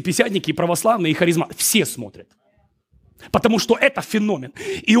баптисты, и пятидесятники, и православные, и харизматы. Все смотрят. Потому что это феномен.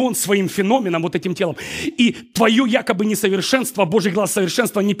 И он своим феноменом, вот этим телом. И твое якобы несовершенство, Божий глаз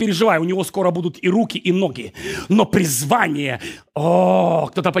совершенства, не переживай. У него скоро будут и руки, и ноги. Но призвание...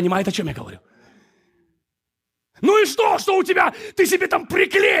 кто-то понимает, о чем я говорю? Ну и что у тебя? Ты себе там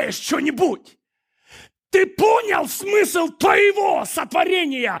приклеишь что-нибудь? Ты понял смысл твоего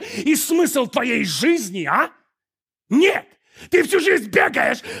сотворения и смысл твоей жизни, а? Нет. Ты всю жизнь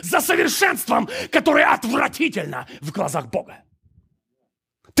бегаешь за совершенством, которое отвратительно в глазах Бога.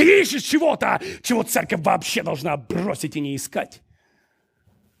 Ты ищешь чего-то, чего церковь вообще должна бросить и не искать.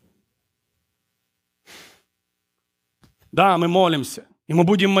 Да, мы молимся, и мы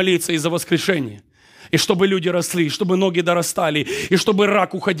будем молиться и за воскрешение. И чтобы люди росли, и чтобы ноги дорастали, и чтобы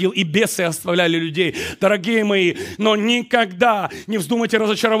рак уходил, и бесы оставляли людей. Дорогие мои, но никогда не вздумайте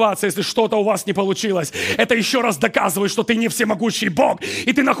разочароваться, если что-то у вас не получилось. Это еще раз доказывает, что ты не всемогущий Бог,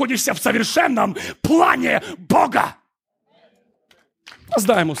 и ты находишься в совершенном плане Бога.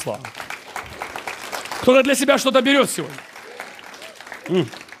 Воздай ему славу. Кто-то для себя что-то берет сегодня.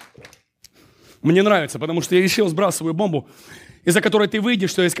 Мне нравится, потому что я еще сбрасываю бомбу, из-за которой ты выйдешь,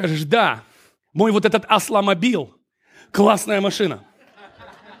 что и скажешь, да, мой вот этот Асламобил, классная машина.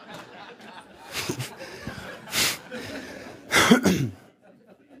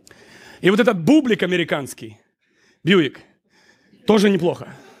 И вот этот бублик американский, Бьюик, тоже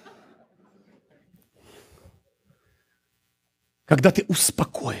неплохо. Когда ты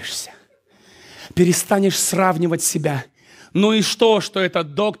успокоишься, перестанешь сравнивать себя. Ну и что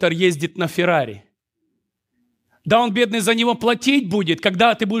этот доктор ездит на Феррари? Да он, бедный, за него платить будет,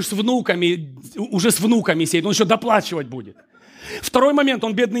 когда ты будешь уже с внуками сидеть, он еще доплачивать будет. Второй момент,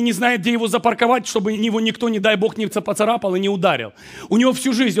 он, бедный, не знает, где его запарковать, чтобы его никто, не дай Бог, не поцарапал и не ударил. У него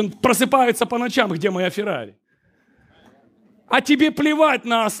всю жизнь, он просыпается по ночам, где моя Феррари. А тебе плевать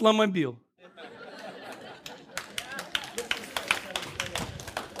на Асламобил.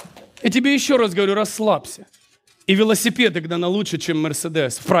 Я тебе еще раз говорю, расслабься. И велосипед иногда лучше, чем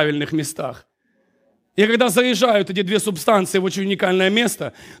Мерседес в правильных местах. И когда заезжают эти две субстанции в очень уникальное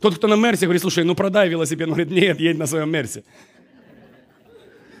место, тот, кто на Мерсе, говорит, слушай, ну продай велосипед. Он говорит, нет, едь на своем Мерсе.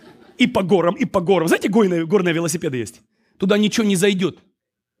 И по горам, и по горам. Знаете, горные велосипеды есть? Туда ничего не зайдет.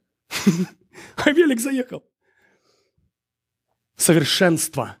 А велик заехал.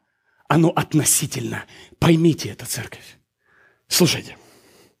 Совершенство, оно относительно. Поймите это, церковь. Слушайте.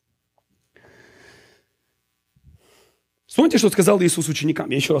 Смотрите, что сказал Иисус ученикам.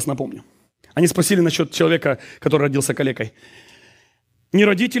 Я еще раз напомню. Они спросили насчет человека, который родился калекой. Ни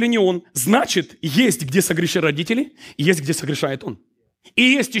родители, ни он. Значит, есть где согрешили родители, и есть где согрешает он. И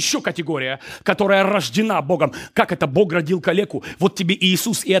есть еще категория, которая рождена Богом. Как это Бог родил калеку? Вот тебе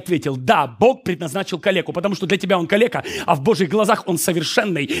Иисус и ответил. Да, Бог предназначил калеку, потому что для тебя он калека, а в Божьих глазах он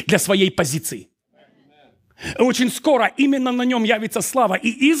совершенный для своей позиции. Очень скоро именно на нем явится слава, и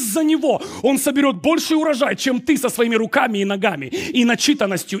из-за него он соберет больший урожай, чем ты со своими руками и ногами, и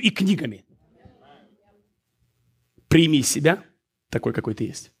начитанностью, и книгами. Прими себя такой, какой ты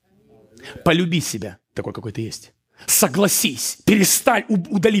есть. Полюби себя такой, какой ты есть. Согласись, перестань,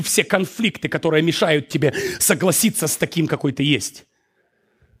 удали все конфликты, которые мешают тебе согласиться с таким, какой ты есть.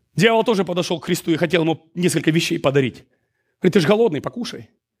 Дьявол тоже подошел к Христу и хотел ему несколько вещей подарить. Говорит, ты же голодный, покушай.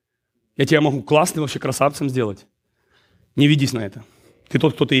 Я тебя могу классным вообще красавцем сделать. Не ведись на это. Ты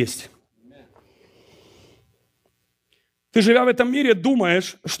тот, кто ты есть. Ты, живя в этом мире,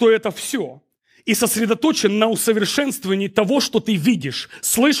 думаешь, что это все. И сосредоточен на усовершенствовании того, что ты видишь,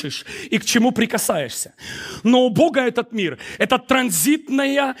 слышишь и к чему прикасаешься. Но у Бога этот мир – это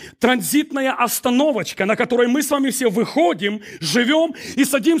транзитная остановочка, на которой мы с вами все выходим, живем и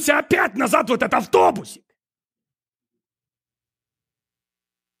садимся опять назад в этот автобусик.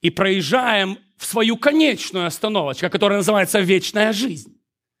 И проезжаем в свою конечную остановочку, которая называется вечная жизнь.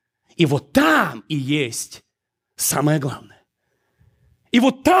 И вот там и есть самое главное. И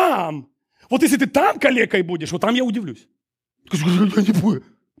вот там, вот если ты там калекой будешь, вот там я удивлюсь. Я не буду.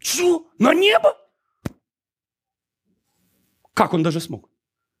 Что? На небо? Как он даже смог?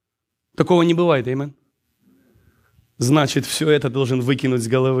 Такого не бывает, аминь. Значит, все это должен выкинуть с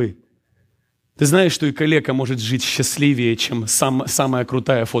головы. Ты знаешь, что и калека может жить счастливее, чем самая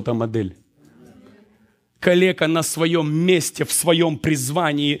крутая фотомодель? Калека на своем месте, в своем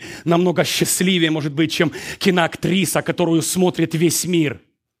призвании намного счастливее, может быть, чем киноактриса, которую смотрит весь мир,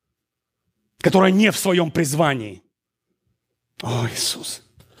 которая не в своем призвании. О, Иисус!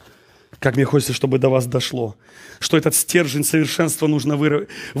 Как мне хочется, чтобы до вас дошло, что этот стержень совершенства нужно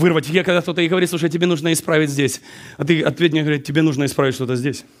вырвать. Я когда кто-то и говорит, слушай, тебе нужно исправить здесь, а ты ответ мне говорит, тебе нужно исправить что-то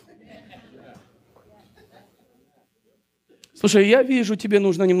здесь. Слушай, я вижу, тебе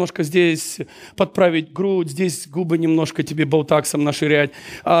нужно немножко здесь подправить грудь, здесь губы немножко тебе болтаксом наширять.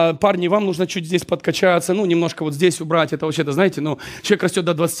 Парни, вам нужно чуть здесь подкачаться, немножко вот здесь убрать. Это вообще-то, знаете, человек растет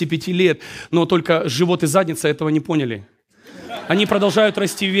до 25 лет, но только живот и задница этого не поняли. Они продолжают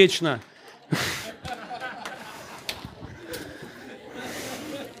расти вечно.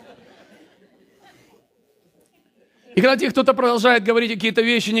 И когда тебе кто-то продолжает говорить какие-то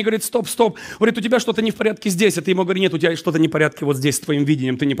вещи, не говорит, стоп, говорит, у тебя что-то не в порядке здесь, а ты ему говоришь, нет, у тебя что-то не в порядке вот здесь с твоим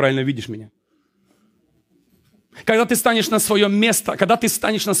видением, ты неправильно видишь меня. Когда ты станешь на свое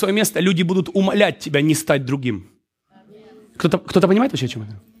место, люди будут умолять тебя не стать другим. Кто-то понимает вообще, о чем я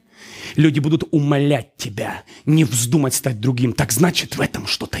говорю? Люди будут умолять тебя не вздумать стать другим. Так значит, в этом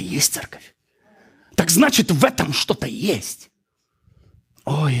что-то есть, церковь. Так значит, в этом что-то есть.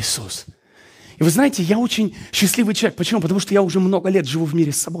 О, Иисус! И вы знаете, я очень счастливый человек. Почему? Потому что я уже много лет живу в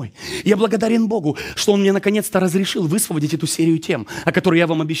мире с собой. Я благодарен Богу, что Он мне наконец-то разрешил высвободить эту серию тем, о которой я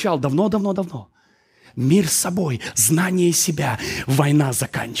вам обещал давно. Мир с собой, знание себя, война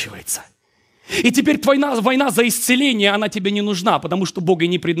заканчивается. И теперь война за исцеление, она тебе не нужна, потому что Бог и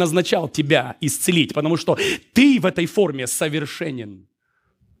не предназначал тебя исцелить, потому что ты в этой форме совершенен.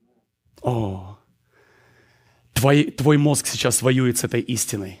 О, твой мозг сейчас воюет с этой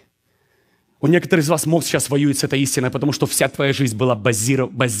истиной. У некоторых из вас мозг сейчас воюет с этой истиной, потому что вся твоя жизнь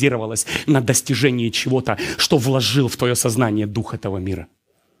базировалась на достижении чего-то, что вложил в твое сознание дух этого мира.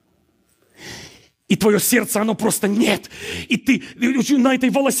 И твое сердце, оно просто нет. И ты на этой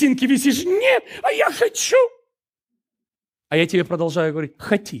волосинке висишь, нет, а я хочу. А я тебе продолжаю говорить,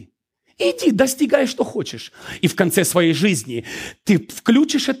 хоти. Иди, достигай, что хочешь. И в конце своей жизни ты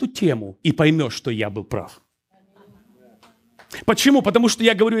включишь эту тему и поймешь, что я был прав. Почему? Потому что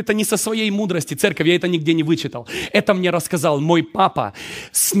я говорю это не со своей мудрости, церковь, я это нигде не вычитал. Это мне рассказал мой папа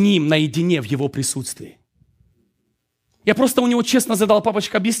с ним наедине в его присутствии. Я просто у него честно задал,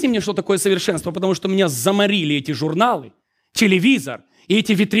 папочка, объясни мне, что такое совершенство, потому что меня заморили эти журналы, телевизор и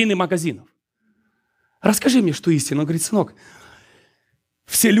эти витрины магазинов. Расскажи мне, что истина. Он говорит, сынок,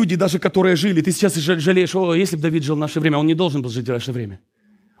 все люди, даже которые жили, ты сейчас жалеешь, если бы Давид жил в наше время, он не должен был жить в наше время.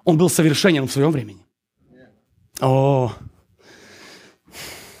 Он был совершенен в своем времени.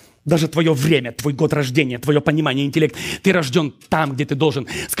 Даже твое время, твой год рождения, твое понимание, интеллект. Ты рожден там, где ты должен.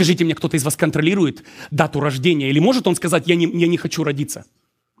 Скажите мне, кто-то из вас контролирует дату рождения? Или может он сказать, я не хочу родиться?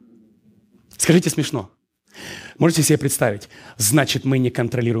 Скажите смешно. Можете себе представить? Значит, мы не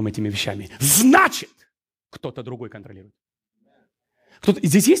контролируем этими вещами. Значит, кто-то другой контролирует.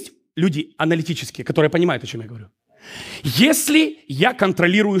 Здесь есть люди аналитические, которые понимают, о чем я говорю. Если я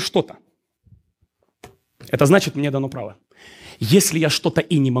контролирую что-то, это значит, мне дано право. Если я что-то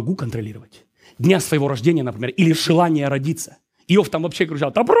и не могу контролировать, дня своего рождения, например, или желание родиться, Иов там вообще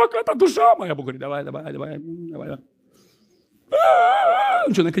кричал, да проклята душа моя. Бог говорит, давай.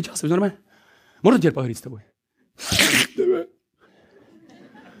 Он что, накричался, все нормально? Можно теперь поговорить с тобой?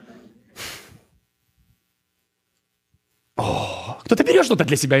 Кто-то берет что-то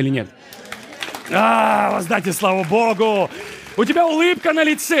для себя или нет? Воздайте славу Богу! У тебя улыбка на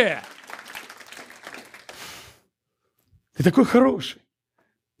лице! Ты такой хороший.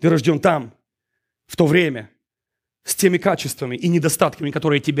 Ты рожден там, в то время, с теми качествами и недостатками,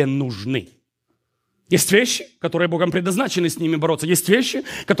 которые тебе нужны. Есть вещи, которые Богом предназначены с ними бороться. Есть вещи,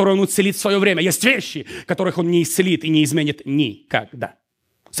 которые Он исцелит в свое время. Есть вещи, которых Он не исцелит и не изменит никогда.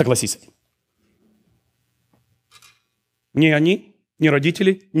 Согласись с этим. Не они, не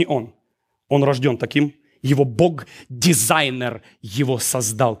родители, не он. Он рожден таким. Его Бог, дизайнер, его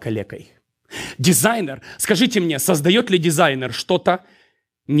создал калекой. Дизайнер, скажите мне, создает ли дизайнер что-то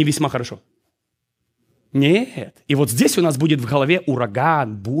не весьма хорошо? Нет. И вот здесь у нас будет в голове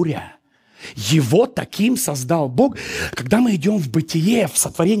ураган, буря. Его таким создал Бог. Когда мы идем в бытие, в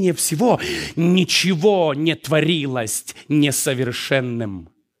сотворение всего, ничего не творилось несовершенным.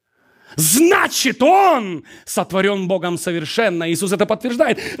 Значит, Он сотворен Богом совершенно. Иисус это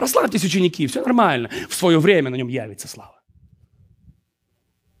подтверждает. Расслабьтесь, ученики, все нормально. В свое время на нем явится слава.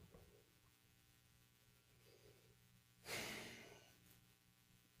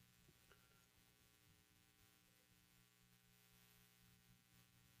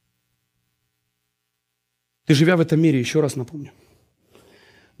 Ты, живя в этом мире, еще раз напомню,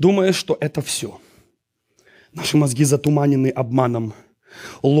 думаешь, что это все. Наши мозги затуманены обманом,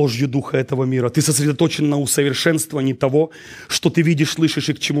 ложью духа этого мира. Ты сосредоточен на усовершенствовании того, что ты видишь, слышишь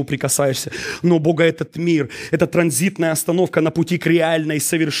и к чему прикасаешься. Но Бога этот мир, это транзитная остановка на пути к реальной,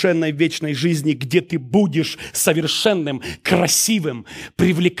 совершенной, вечной жизни, где ты будешь совершенным, красивым,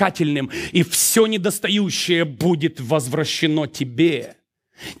 привлекательным, и все недостающее будет возвращено тебе.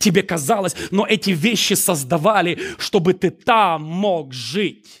 Тебе казалось, но эти вещи создавали, чтобы ты там мог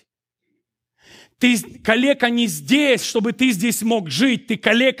жить. Ты калека не здесь, чтобы ты здесь мог жить. Ты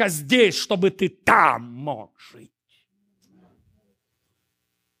калека здесь, чтобы ты там мог жить.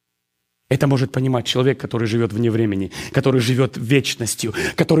 Это может понимать человек, который живет вне времени, который живет вечностью,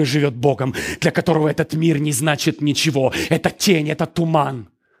 который живет Богом, для которого этот мир не значит ничего. Это тень, это туман.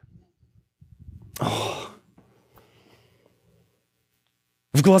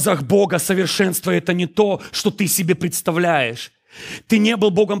 В глазах Бога совершенство – это не то, что ты себе представляешь. Ты не был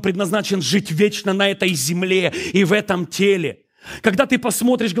Богом предназначен жить вечно на этой земле и в этом теле. Когда ты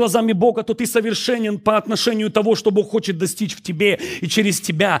посмотришь глазами Бога, то ты совершенен по отношению того, что Бог хочет достичь в тебе и через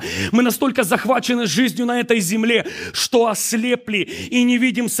тебя. Мы настолько захвачены жизнью на этой земле, что ослепли и не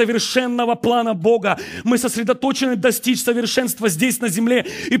видим совершенного плана Бога. Мы сосредоточены достичь совершенства здесь на земле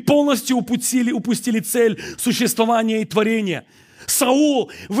и полностью упустили цель существования и творения.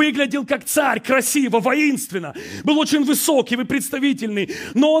 Саул выглядел как царь, красиво, воинственно, был очень высокий и представительный,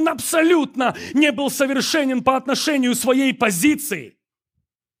 но он абсолютно не был совершенен по отношению к своей позиции.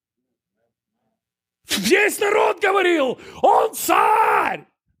 Весь народ говорил, он царь,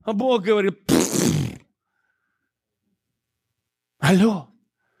 а Бог говорит, алло,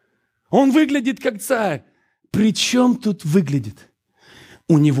 он выглядит как царь. При чем тут выглядит?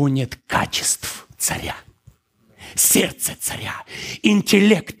 У него нет качеств царя. Сердце царя,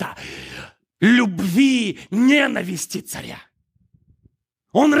 интеллекта, любви, ненависти царя.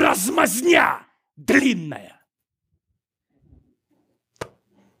 Он размазня длинная.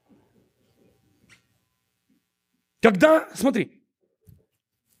 Когда, смотри,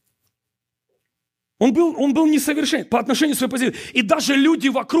 он был несовершен по отношению к своей позиции. И даже люди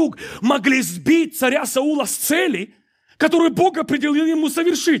вокруг могли сбить царя Саула с цели, которую Бог определил ему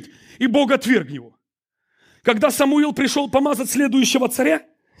совершить. И Бог отверг его. Когда Самуил пришел помазать следующего царя,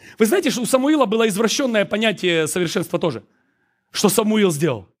 вы знаете, что у Самуила было извращенное понятие совершенства тоже. Что Самуил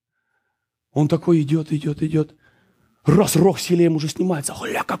сделал? Он такой идет. Раз рог с елеем уже снимается.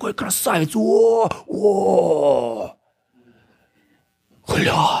 Хля, какой красавец!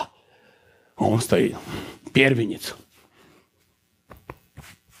 Хля! А он стоит. Первенец.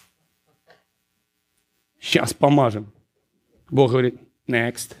 Сейчас помажем. Бог говорит,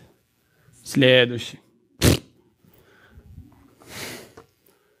 next. Следующий.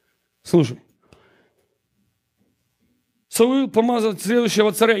 Слушай, Саул помазал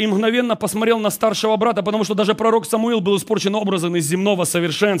следующего царя и мгновенно посмотрел на старшего брата, потому что даже пророк Самуил был испорчен образом из земного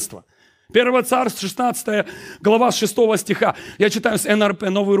совершенства. 1 Царств, 16 глава, с 6 стиха. Я читаю с НРП,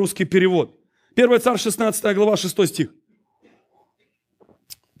 новый русский перевод. 1 Царств, 16 глава, 6 стих.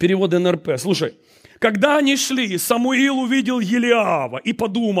 Перевод НРП. Слушай. Когда они шли, Самуил увидел Елиава и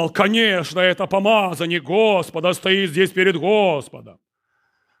подумал, конечно, это помазанник Господа стоит здесь перед Господом.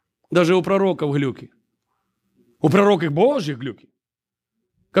 Даже у пророков глюки. У пророков Божьих глюки.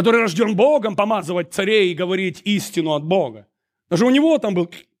 Который рожден Богом помазывать царей и говорить истину от Бога. Даже у него там был...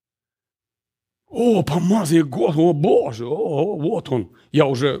 О, помазанник Господа, о Боже, вот он. Я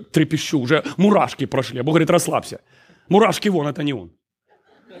уже трепещу, уже мурашки прошли. Бог говорит, расслабься. Мурашки вон, это не он.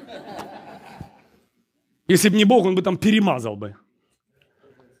 Если бы не Бог, он бы там перемазал бы.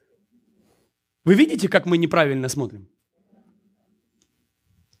 Вы видите, как мы неправильно смотрим?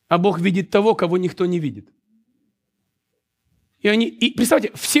 А Бог видит того, кого никто не видит. И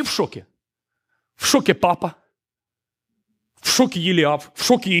представьте, все в шоке. В шоке папа, в шоке Елиав, в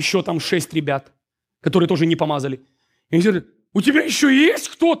шоке еще там 6 ребят, которые тоже не помазали. И они говорят, у тебя еще есть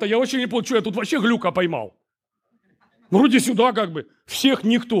кто-то? Я вообще не понял, что я тут вообще глюка поймал. Вроде сюда как бы, всех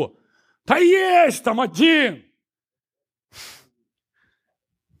никто. Да есть там один.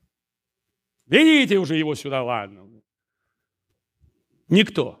 Ведите уже его сюда, ладно.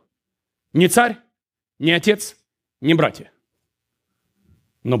 Никто. Ни царь, ни отец, ни братья.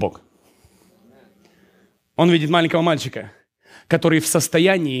 Но Бог. Он видит маленького мальчика, который в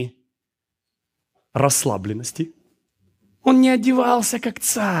состоянии расслабленности. Он не одевался как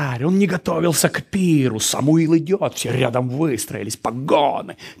царь, он не готовился к пиру. Самуил идет, все рядом выстроились,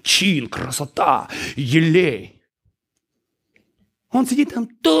 погоны, чин, красота, елей. Он сидит там,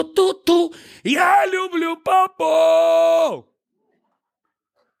 ту-ту-ту, я люблю папу.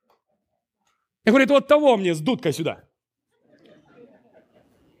 И говорит, вот того мне с дудкой сюда.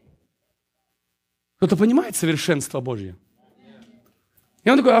 Кто-то понимает совершенство Божье? И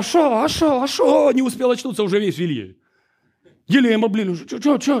он такой, а шо, не успел очнуться, уже весь в Илье. Елеем облили,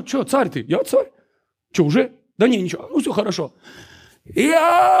 чё, царь ты? Я царь? Чё, уже? Да не, ничего, ну все хорошо.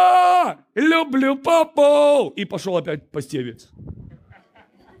 Я люблю папу. И пошел опять постевец.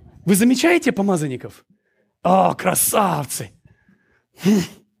 Вы замечаете помазанников? О, красавцы!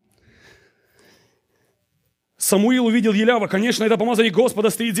 Самуил увидел Елява. Конечно, это помазанник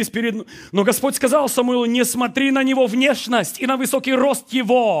Господа стоит здесь перед... Но Господь сказал Самуилу, не смотри на него внешность и на высокий рост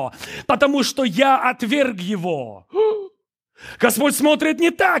его, потому что я отверг его. Господь смотрит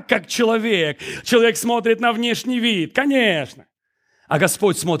не так, как человек. Человек смотрит на внешний вид, конечно. А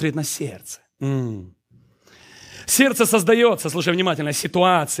Господь смотрит на сердце. Сердце создается, слушай внимательно,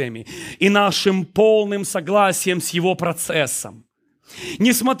 ситуациями и нашим полным согласием с его процессом.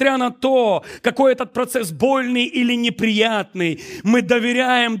 Несмотря на то, какой этот процесс больный или неприятный, мы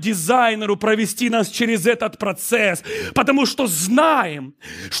доверяем дизайнеру провести нас через этот процесс, потому что знаем,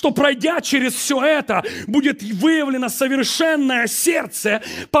 что пройдя через все это, будет выявлено совершенное сердце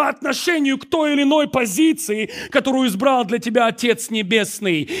по отношению к той или иной позиции, которую избрал для тебя Отец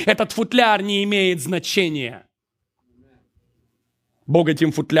Небесный. Этот футляр не имеет значения. Бог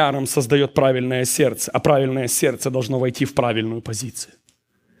этим футляром создает правильное сердце, а правильное сердце должно войти в правильную позицию.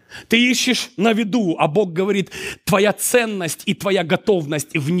 Ты ищешь на виду, а Бог говорит, твоя ценность и твоя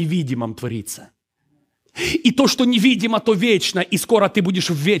готовность в невидимом творится. И то, что невидимо, то вечно, и скоро ты будешь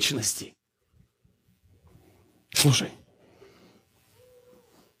в вечности. Слушай.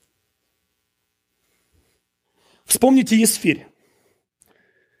 Вспомните Есфирь.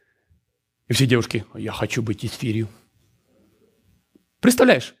 И все девушки, я хочу быть Есфирью.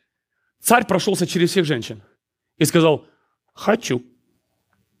 Представляешь, царь прошелся через всех женщин и сказал, хочу.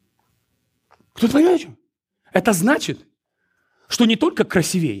 Кто-то понимает, что? Это значит, что не только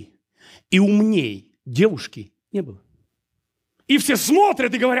красивей и умней девушки не было. И все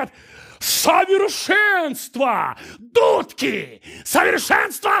смотрят и говорят, совершенство, дудки,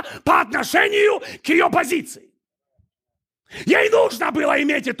 совершенство по отношению к ее позиции. Ей нужно было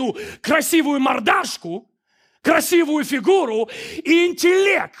иметь эту красивую мордашку, красивую фигуру и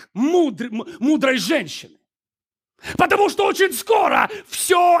интеллект мудрой женщины. Потому что очень скоро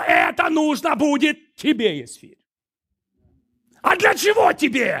все это нужно будет тебе, Есфирь. А для чего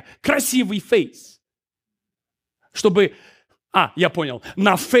тебе красивый фейс? Чтобы, я понял,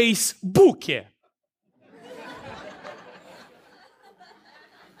 на Фейсбуке.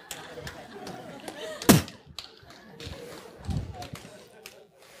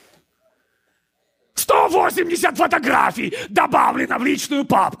 «180 фотографий добавлено в личную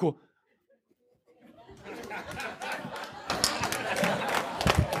папку».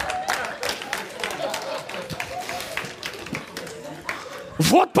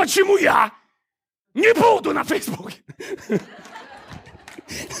 Вот почему я не буду на Фейсбуке.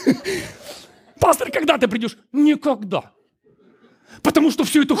 Пастор, когда ты придешь? Никогда. Потому что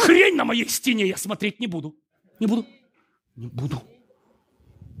всю эту хрень на моей стене я смотреть не буду. Не буду.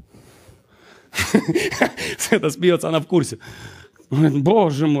 Это смеется, она в курсе.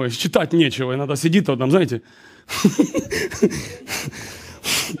 Боже мой, читать нечего. Иногда сидит вот там, знаете.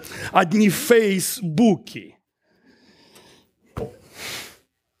 Одни фейсбуки.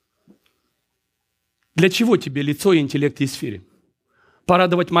 Для чего тебе лицо и интеллект Есфири?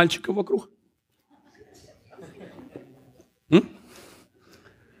 Порадовать мальчиков вокруг?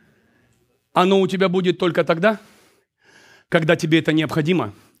 Оно у тебя будет только тогда, когда тебе это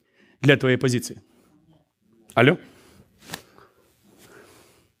необходимо для твоей позиции. Алло?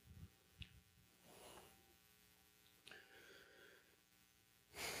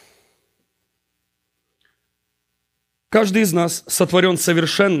 Каждый из нас сотворен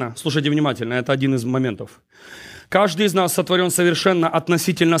совершенно, слушайте внимательно, это один из моментов. Каждый из нас сотворен совершенно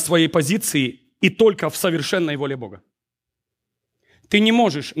относительно своей позиции и только в совершенной воле Бога. Ты не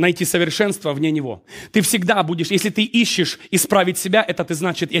можешь найти совершенство вне него. Ты всегда будешь, если ты ищешь исправить себя, это ты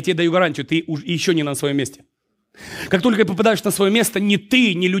значит, я тебе даю гарантию, ты еще не на своем месте. Как только ты попадаешь на свое место, ни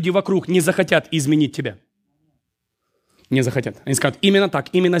ты, ни люди вокруг не захотят изменить тебя. Не захотят. Они скажут, именно так,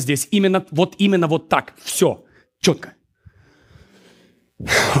 именно здесь, именно вот так. Все, четко.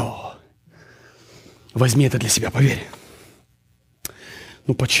 Возьми это для себя, поверь.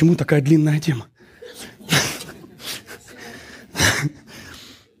 Ну почему такая длинная тема?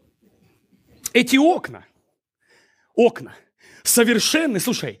 Эти окна совершенны,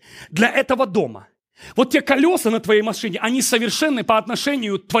 слушай, для этого дома. Вот те колеса на твоей машине, они совершенны по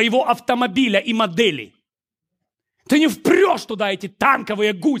отношению твоего автомобиля и модели. Ты не впрешь туда эти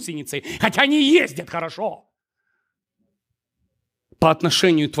танковые гусеницы, хотя они ездят хорошо. По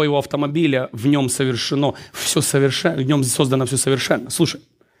отношению твоего автомобиля в нем совершено все совершенно, в нем создано все совершенно. Слушай,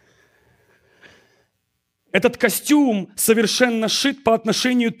 этот костюм совершенно шит по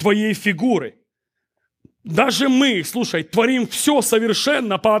отношению твоей фигуры. Даже мы, слушай, творим все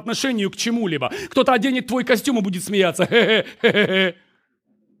совершенно по отношению к чему-либо. Кто-то оденет твой костюм и будет смеяться. Хе-хе-хе-хе.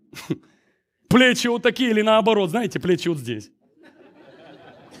 Плечи вот такие или наоборот, знаете, плечи вот здесь.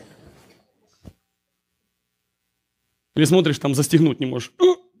 Или смотришь, там застегнуть не можешь,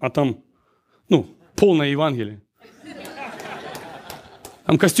 а там, полное Евангелие.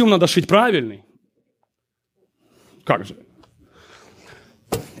 Там костюм надо шить правильный. Как же?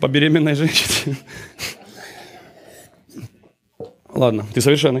 По беременной женщине. Ладно, ты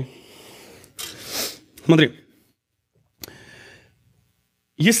совершенный. Смотри.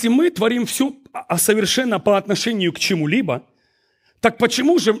 Если мы творим все совершенно по отношению к чему-либо, так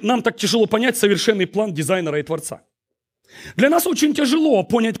почему же нам так тяжело понять совершенный план дизайнера и творца? Для нас очень тяжело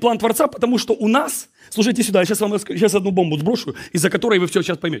понять план творца, потому что у нас... Слушайте сюда, я сейчас одну бомбу сброшу, из-за которой вы все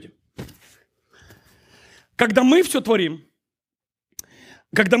сейчас поймете. Когда мы все творим,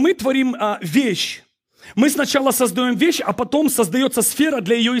 вещь, мы сначала создаем вещь, а потом создается сфера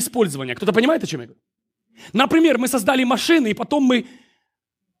для ее использования. Кто-то понимает, о чем я говорю? Например, мы создали машины, и потом мы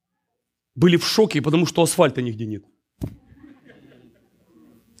были в шоке, потому что асфальта нигде нет.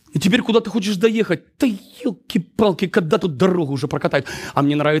 И теперь куда ты хочешь доехать? Да елки-палки, когда тут дорогу уже прокатают? А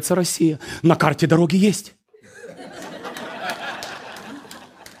мне нравится Россия. На карте дороги есть.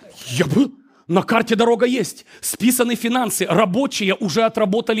 На карте дорога есть. Списаны финансы. Рабочие уже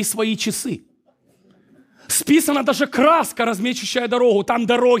отработали свои часы. Списана даже краска, размечущая дорогу. Там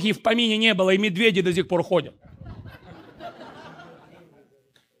дороги в помине не было, и медведи до сих пор ходят.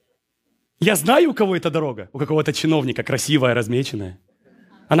 Я знаю, у кого эта дорога. У какого-то чиновника, красивая, размеченная.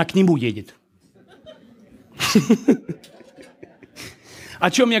 Она к нему едет.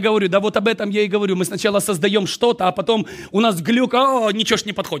 О чем я говорю? Да вот об этом я и говорю. Мы сначала создаем что-то, а потом у нас глюк, ничего ж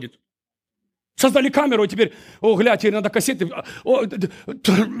не подходит. Создали камеру, и теперь, гля, теперь надо кассеты.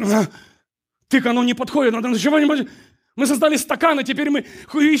 Тык, оно не подходит, надо чего-нибудь. Мы создали стакан, и теперь мы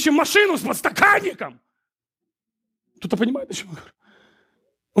ищем машину с подстаканником. Кто-то понимает, о чем я говорю?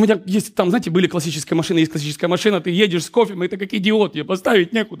 У меня есть там, знаете, были классические машины, есть классическая машина, ты едешь с кофе, и ты как идиот, ее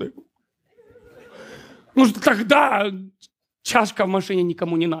поставить некуда. Может, тогда чашка в машине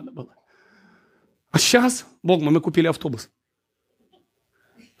никому не надо было. А сейчас, Бог мой, мы купили автобус.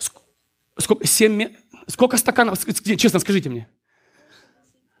 Сколько стаканов? Честно, скажите мне.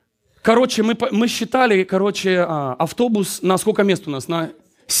 Короче, мы считали, автобус на сколько мест у нас? На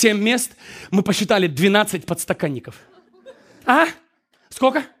 7 мест. Мы посчитали 12 подстаканников. А?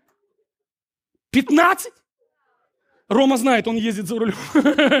 Сколько? 15? Рома знает, он ездит за рулем.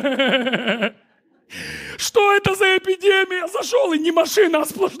 Что это за эпидемия? Зашел, и не машина, а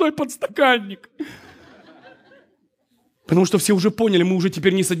сплошной подстаканник. Потому что все уже поняли, мы уже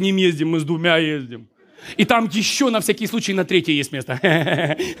теперь не с одним ездим, мы с двумя ездим. И там еще на всякий случай на третье есть место.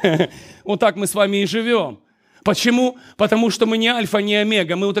 Вот так мы с вами и живем. Почему? Потому что мы не альфа, не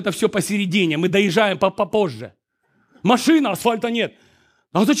омега, мы вот это все посередине, мы доезжаем попозже. Машина, асфальта нет.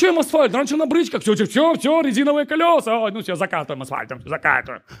 А зачем асфальт? Раньше на брычках все, резиновые колеса. Все, закатываем асфальтом,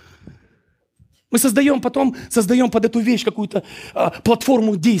 закатываем. Мы создаем под эту вещь какую-то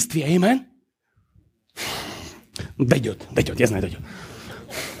платформу действия. Аминь? Дойдет, я знаю, дойдет.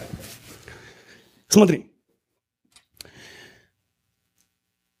 Смотри.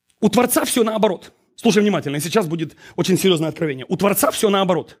 У Творца все наоборот. Слушай внимательно, сейчас будет очень серьезное откровение. У Творца все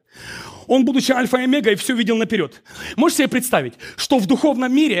наоборот. Он, будучи альфа и омега, и все видел наперед. Можешь себе представить, что в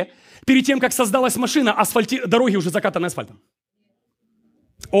духовном мире, перед тем, как создалась машина, дороги уже закатаны асфальтом?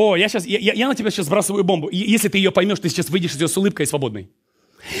 Я на тебя сейчас сбрасываю бомбу. Если ты ее поймешь, ты сейчас выйдешь из нее с улыбкой свободной.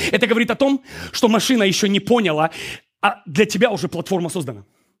 Это говорит о том, что машина еще не поняла, а для тебя уже платформа создана.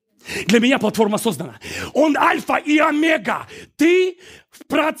 Для меня платформа создана. Он альфа и омега. Ты в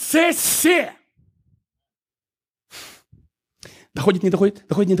процессе. Доходит, не доходит?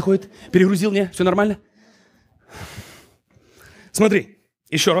 Доходит, не доходит? Перегрузил, не? Все нормально? Смотри,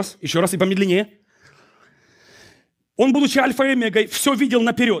 еще раз и помедленнее. Он, будучи альфа и омегой, все видел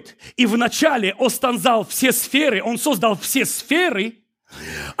наперед. И вначале он создал все сферы,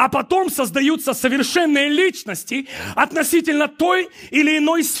 а потом создаются совершенные личности относительно той или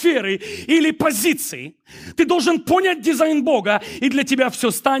иной сферы или позиции. Ты должен понять дизайн Бога, и для тебя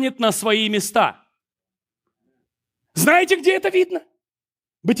все станет на свои места. Знаете, где это видно?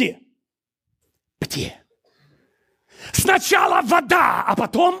 Бытие. Сначала вода, а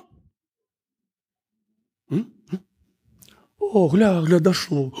потом... О, гля,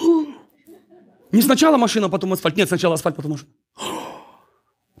 дошло. Не сначала машина, потом асфальт. Нет, сначала асфальт, потом машина.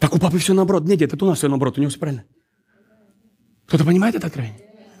 Так у папы все наоборот. Нет, это у нас все наоборот, у него все правильно. Кто-то понимает это откровение?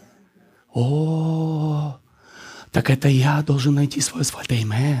 О, так это я должен найти свой асфальт.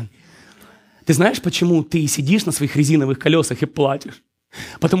 Амен. Ты знаешь, почему ты сидишь на своих резиновых колесах и платишь?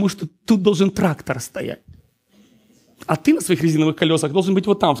 Потому что тут должен трактор стоять. А ты на своих резиновых колесах должен быть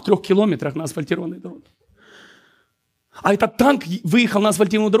вот там, в 3 километрах на асфальтированной дороге. А этот танк выехал на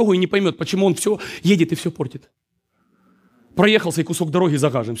асфальтированную дорогу и не поймет, почему он все едет и все портит. Проехался и кусок дороги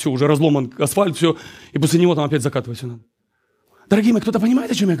загажен. Все, уже разломан асфальт, все. И после него там опять закатывать все надо. Дорогие мои, кто-то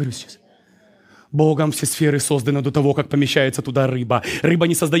понимает, о чем я говорю сейчас? Богом все сферы созданы до того, как помещается туда рыба. Рыба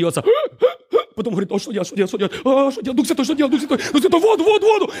не создается. Потом говорит, что делать? Дух Святой, что делать? Дух Святой,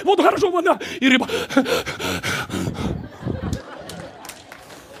 воду, хорошо, вода. И рыба.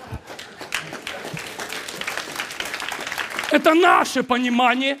 Это наше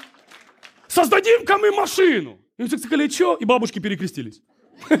понимание. Создадим-ка мы машину. И все сказали, что? И бабушки перекрестились.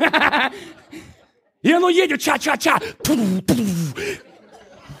 И оно едет, ча-ча-ча.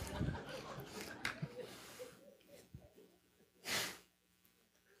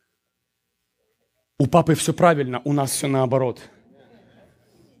 У папы все правильно, у нас все наоборот.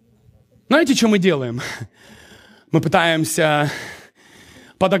 Знаете, что мы делаем? Мы пытаемся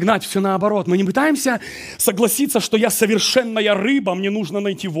подогнать все наоборот. Мы не пытаемся согласиться, что я совершенная рыба, мне нужно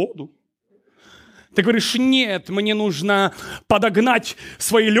найти воду. Ты говоришь, нет, мне нужно подогнать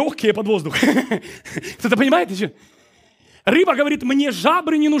свои легкие под воздух. Кто-то понимает еще? Рыба говорит, мне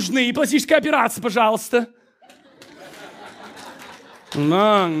жабры не нужны, и пластическая операция, пожалуйста.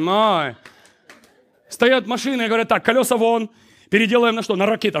 Стоят машины и говорят, так, колеса вон, переделаем на что? На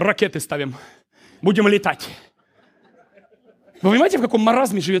ракеты. Ракеты ставим. Будем летать. Вы понимаете, в каком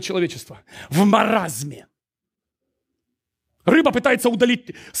маразме живет человечество? В маразме. Рыба пытается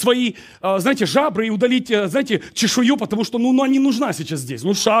удалить свои, знаете, жабры и удалить, знаете, чешую, потому что, она не нужна сейчас здесь.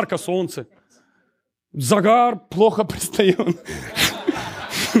 Жарко, солнце. Загар плохо пристает.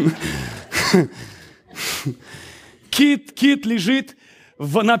 Кит лежит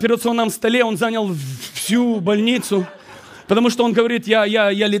на операционном столе, он занял всю больницу, потому что он говорит,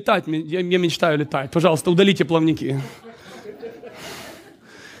 я летать, я мечтаю летать. Пожалуйста, удалите плавники.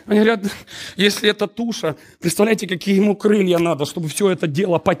 Они говорят, если это туша, представляете, какие ему крылья надо, чтобы все это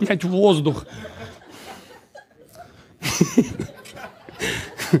дело поднять в воздух.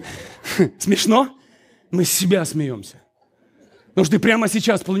 Смешно? Мы с себя смеемся. Потому что ты прямо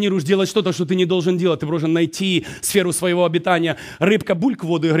сейчас планируешь делать что-то, что ты не должен делать. Ты должен найти сферу своего обитания. Рыбка бульк в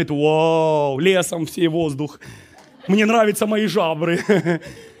воду и говорит, вау, лесом все воздух. Мне нравятся мои жабры.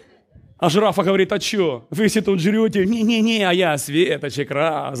 А жирафа говорит, а что? Вы все тут жрете? Не-не-не, а я светочек,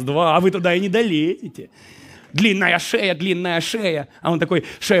 раз, два, а вы туда и не долетите. Длинная шея. А он такой,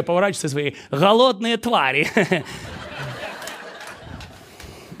 шея поворачивается своей, голодные твари.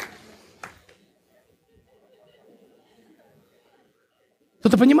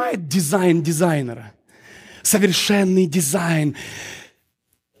 Кто-то понимает дизайн дизайнера? Совершенный дизайн.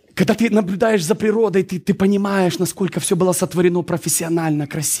 Когда ты наблюдаешь за природой, ты понимаешь, насколько все было сотворено профессионально,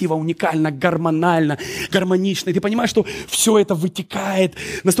 красиво, уникально, гормонально, гармонично. И ты понимаешь, что все это вытекает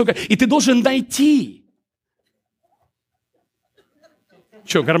настолько... И ты должен найти.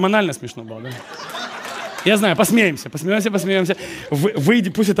 Что, гормонально смешно было, да? Я знаю, посмеемся.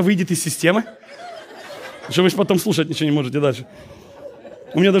 Пусть это выйдет из системы. Что вы же потом слушать ничего не можете дальше.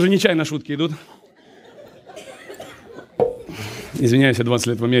 У меня даже нечаянно шутки идут. Извиняюсь, я 20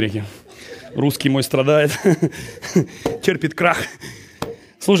 лет в Америке. Русский мой страдает. Терпит крах.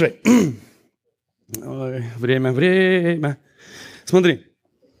 Слушай. Ой, время. Смотри.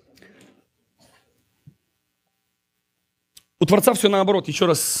 У Творца все наоборот.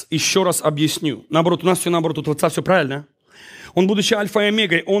 Еще раз объясню. Наоборот, у нас все наоборот. У Творца все правильно. Он, будучи альфа и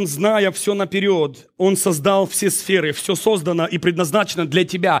омегой, Он, зная все наперед, Он создал все сферы, все создано и предназначено для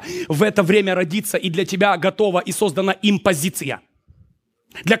тебя. В это время родиться, и для тебя готова и создана им позиция.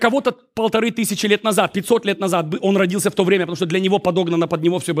 Для кого-то 1500 лет назад, 500 лет назад он родился в то время, потому что для него подогнано, под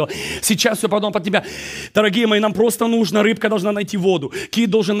него все было. Сейчас все подогнано под тебя. Дорогие мои, нам просто нужно, рыбка должна найти воду, кит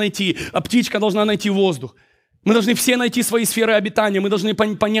должен найти, а птичка должна найти воздух. Мы должны все найти свои сферы обитания, мы должны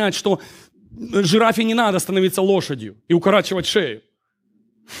понять, что жирафе не надо становиться лошадью и укорачивать шею.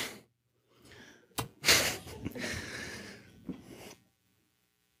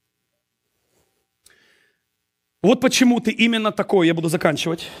 Вот почему ты именно такой, я буду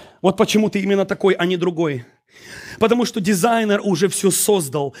заканчивать. Вот почему ты именно такой, а не другой. Потому что дизайнер уже все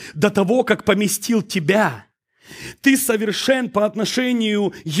создал до того, как поместил тебя. Ты совершен по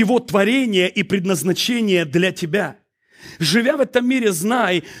отношению его творения и предназначения для тебя. Живя в этом мире,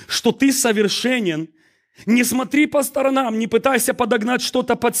 знай, что ты совершенен. Не смотри по сторонам, не пытайся подогнать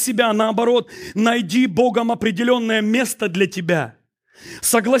что-то под себя. Наоборот, найди Богом определенное место для тебя.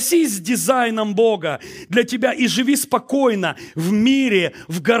 Согласись с дизайном Бога для тебя и живи спокойно в мире,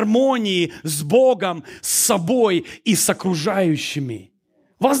 в гармонии с Богом, с собой и с окружающими.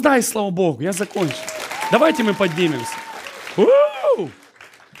 Воздай славу Богу, я закончу. Давайте мы поднимемся.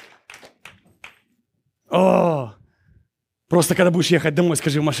 О! Просто когда будешь ехать домой,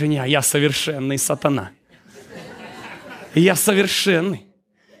 скажи в машине: я совершенный сатана. Я совершенный.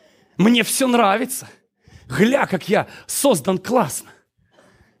 Мне все нравится. Гля, как я создан классно.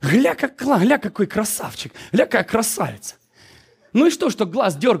 Гля, какой красавчик. Гля, какая красавица. Ну и что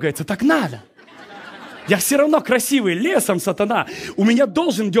глаз дергается? Так надо. Я все равно красивый, лесом сатана. У меня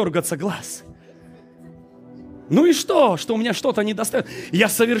должен дергаться глаз. Ну и что у меня что-то не достает? Я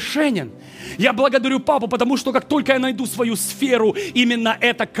совершенен. Я благодарю Папу, потому что как только я найду свою сферу, именно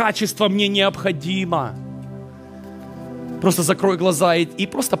это качество мне необходимо. Просто закрой глаза и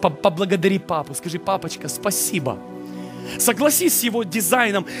просто поблагодари Папу. Скажи: папочка, спасибо. Согласись с его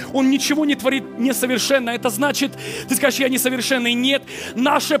дизайном. Он ничего не творит несовершенно. Это значит, ты скажешь: я несовершенный. Нет,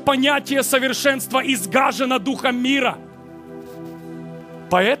 наше понятие совершенства изгажено духом мира.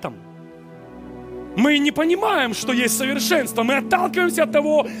 Поэтому мы не понимаем, что есть совершенство. Мы отталкиваемся от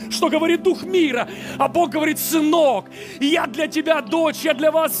того, что говорит дух мира. А Бог говорит: сынок, я для тебя, дочь, я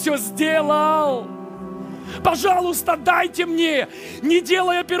для вас все сделал. Пожалуйста, дайте мне. Не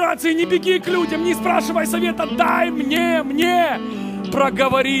делай операции, не беги к людям, не спрашивай совета. Дай мне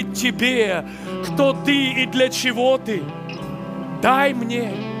проговорить тебе, кто ты и для чего ты. Дай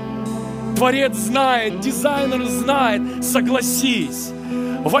мне. Творец знает, дизайнер знает. Согласись.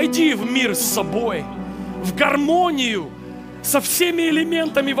 Войди в мир с собой, в гармонию со всеми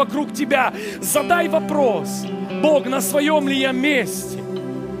элементами вокруг тебя. Задай вопрос: Бог, на своем ли я месте?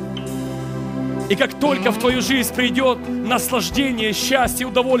 И как только в твою жизнь придет наслаждение, счастье,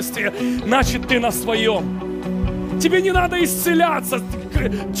 удовольствие, значит, ты на своем. Тебе не надо исцеляться,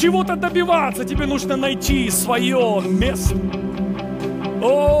 чего-то добиваться. Тебе нужно найти свое место.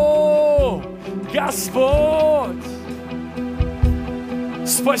 О, Господь!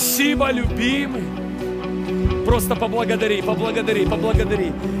 Спасибо, любимый. Просто поблагодари.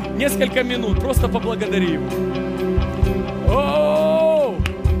 Несколько минут, просто поблагодари его. О,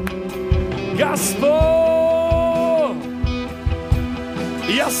 Господь!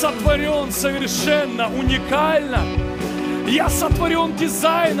 Я сотворен совершенно, уникально. Я сотворен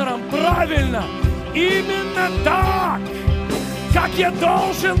дизайнером правильно. Именно так, как я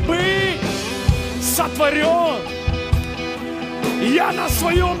должен быть сотворен. Я на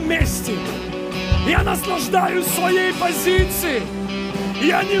своем месте. Я наслаждаюсь своей позицией.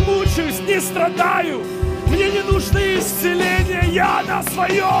 Я не мучаюсь, не страдаю. Мне не нужны исцеления. Я на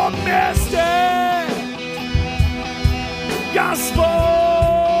своем месте. Господь!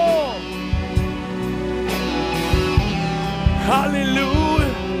 Аллилуйя!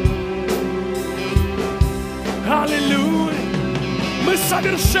 Аллилуйя! Мы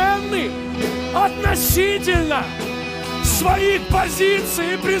совершенны относительно своих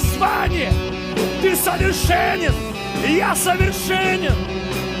позиций и призвания. Ты совершенен, я совершенен.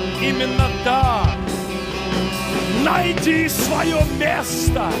 Именно так. Найди свое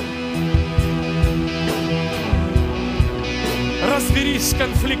место. Разберись с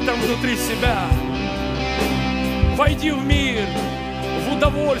конфликтом внутри себя. Войди в мир, в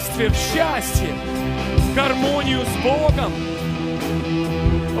удовольствие, в счастье, в гармонию с Богом.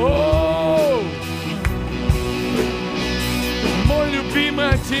 О! Мой любимый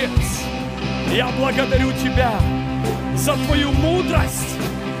Отец, я благодарю Тебя за Твою мудрость,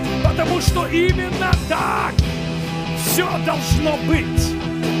 потому что именно так все должно быть.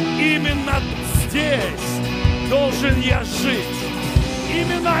 Именно здесь должен я жить.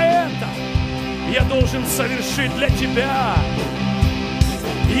 Именно это я должен совершить для Тебя.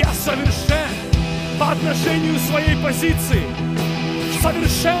 Я совершен по отношению своей позиции в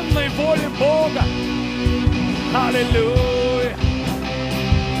совершенной воле Бога. Аллилуйя!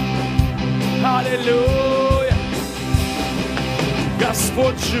 Аллилуйя!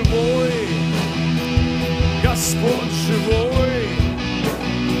 Господь живой! Господь живой!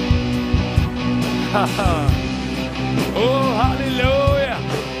 Ха-ха! О, аллилуйя!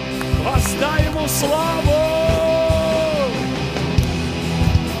 Воздай Ему славу!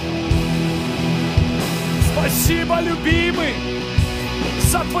 Спасибо, любимый,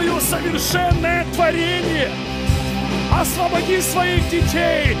 за Твое совершенное творение. Освободи своих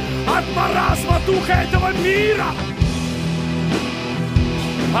детей от маразма духа этого мира.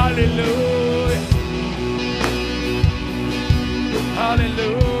 Аллилуйя!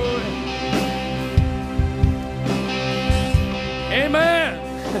 Аллилуйя! Аминь!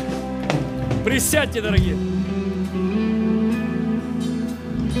 Присядьте, дорогие.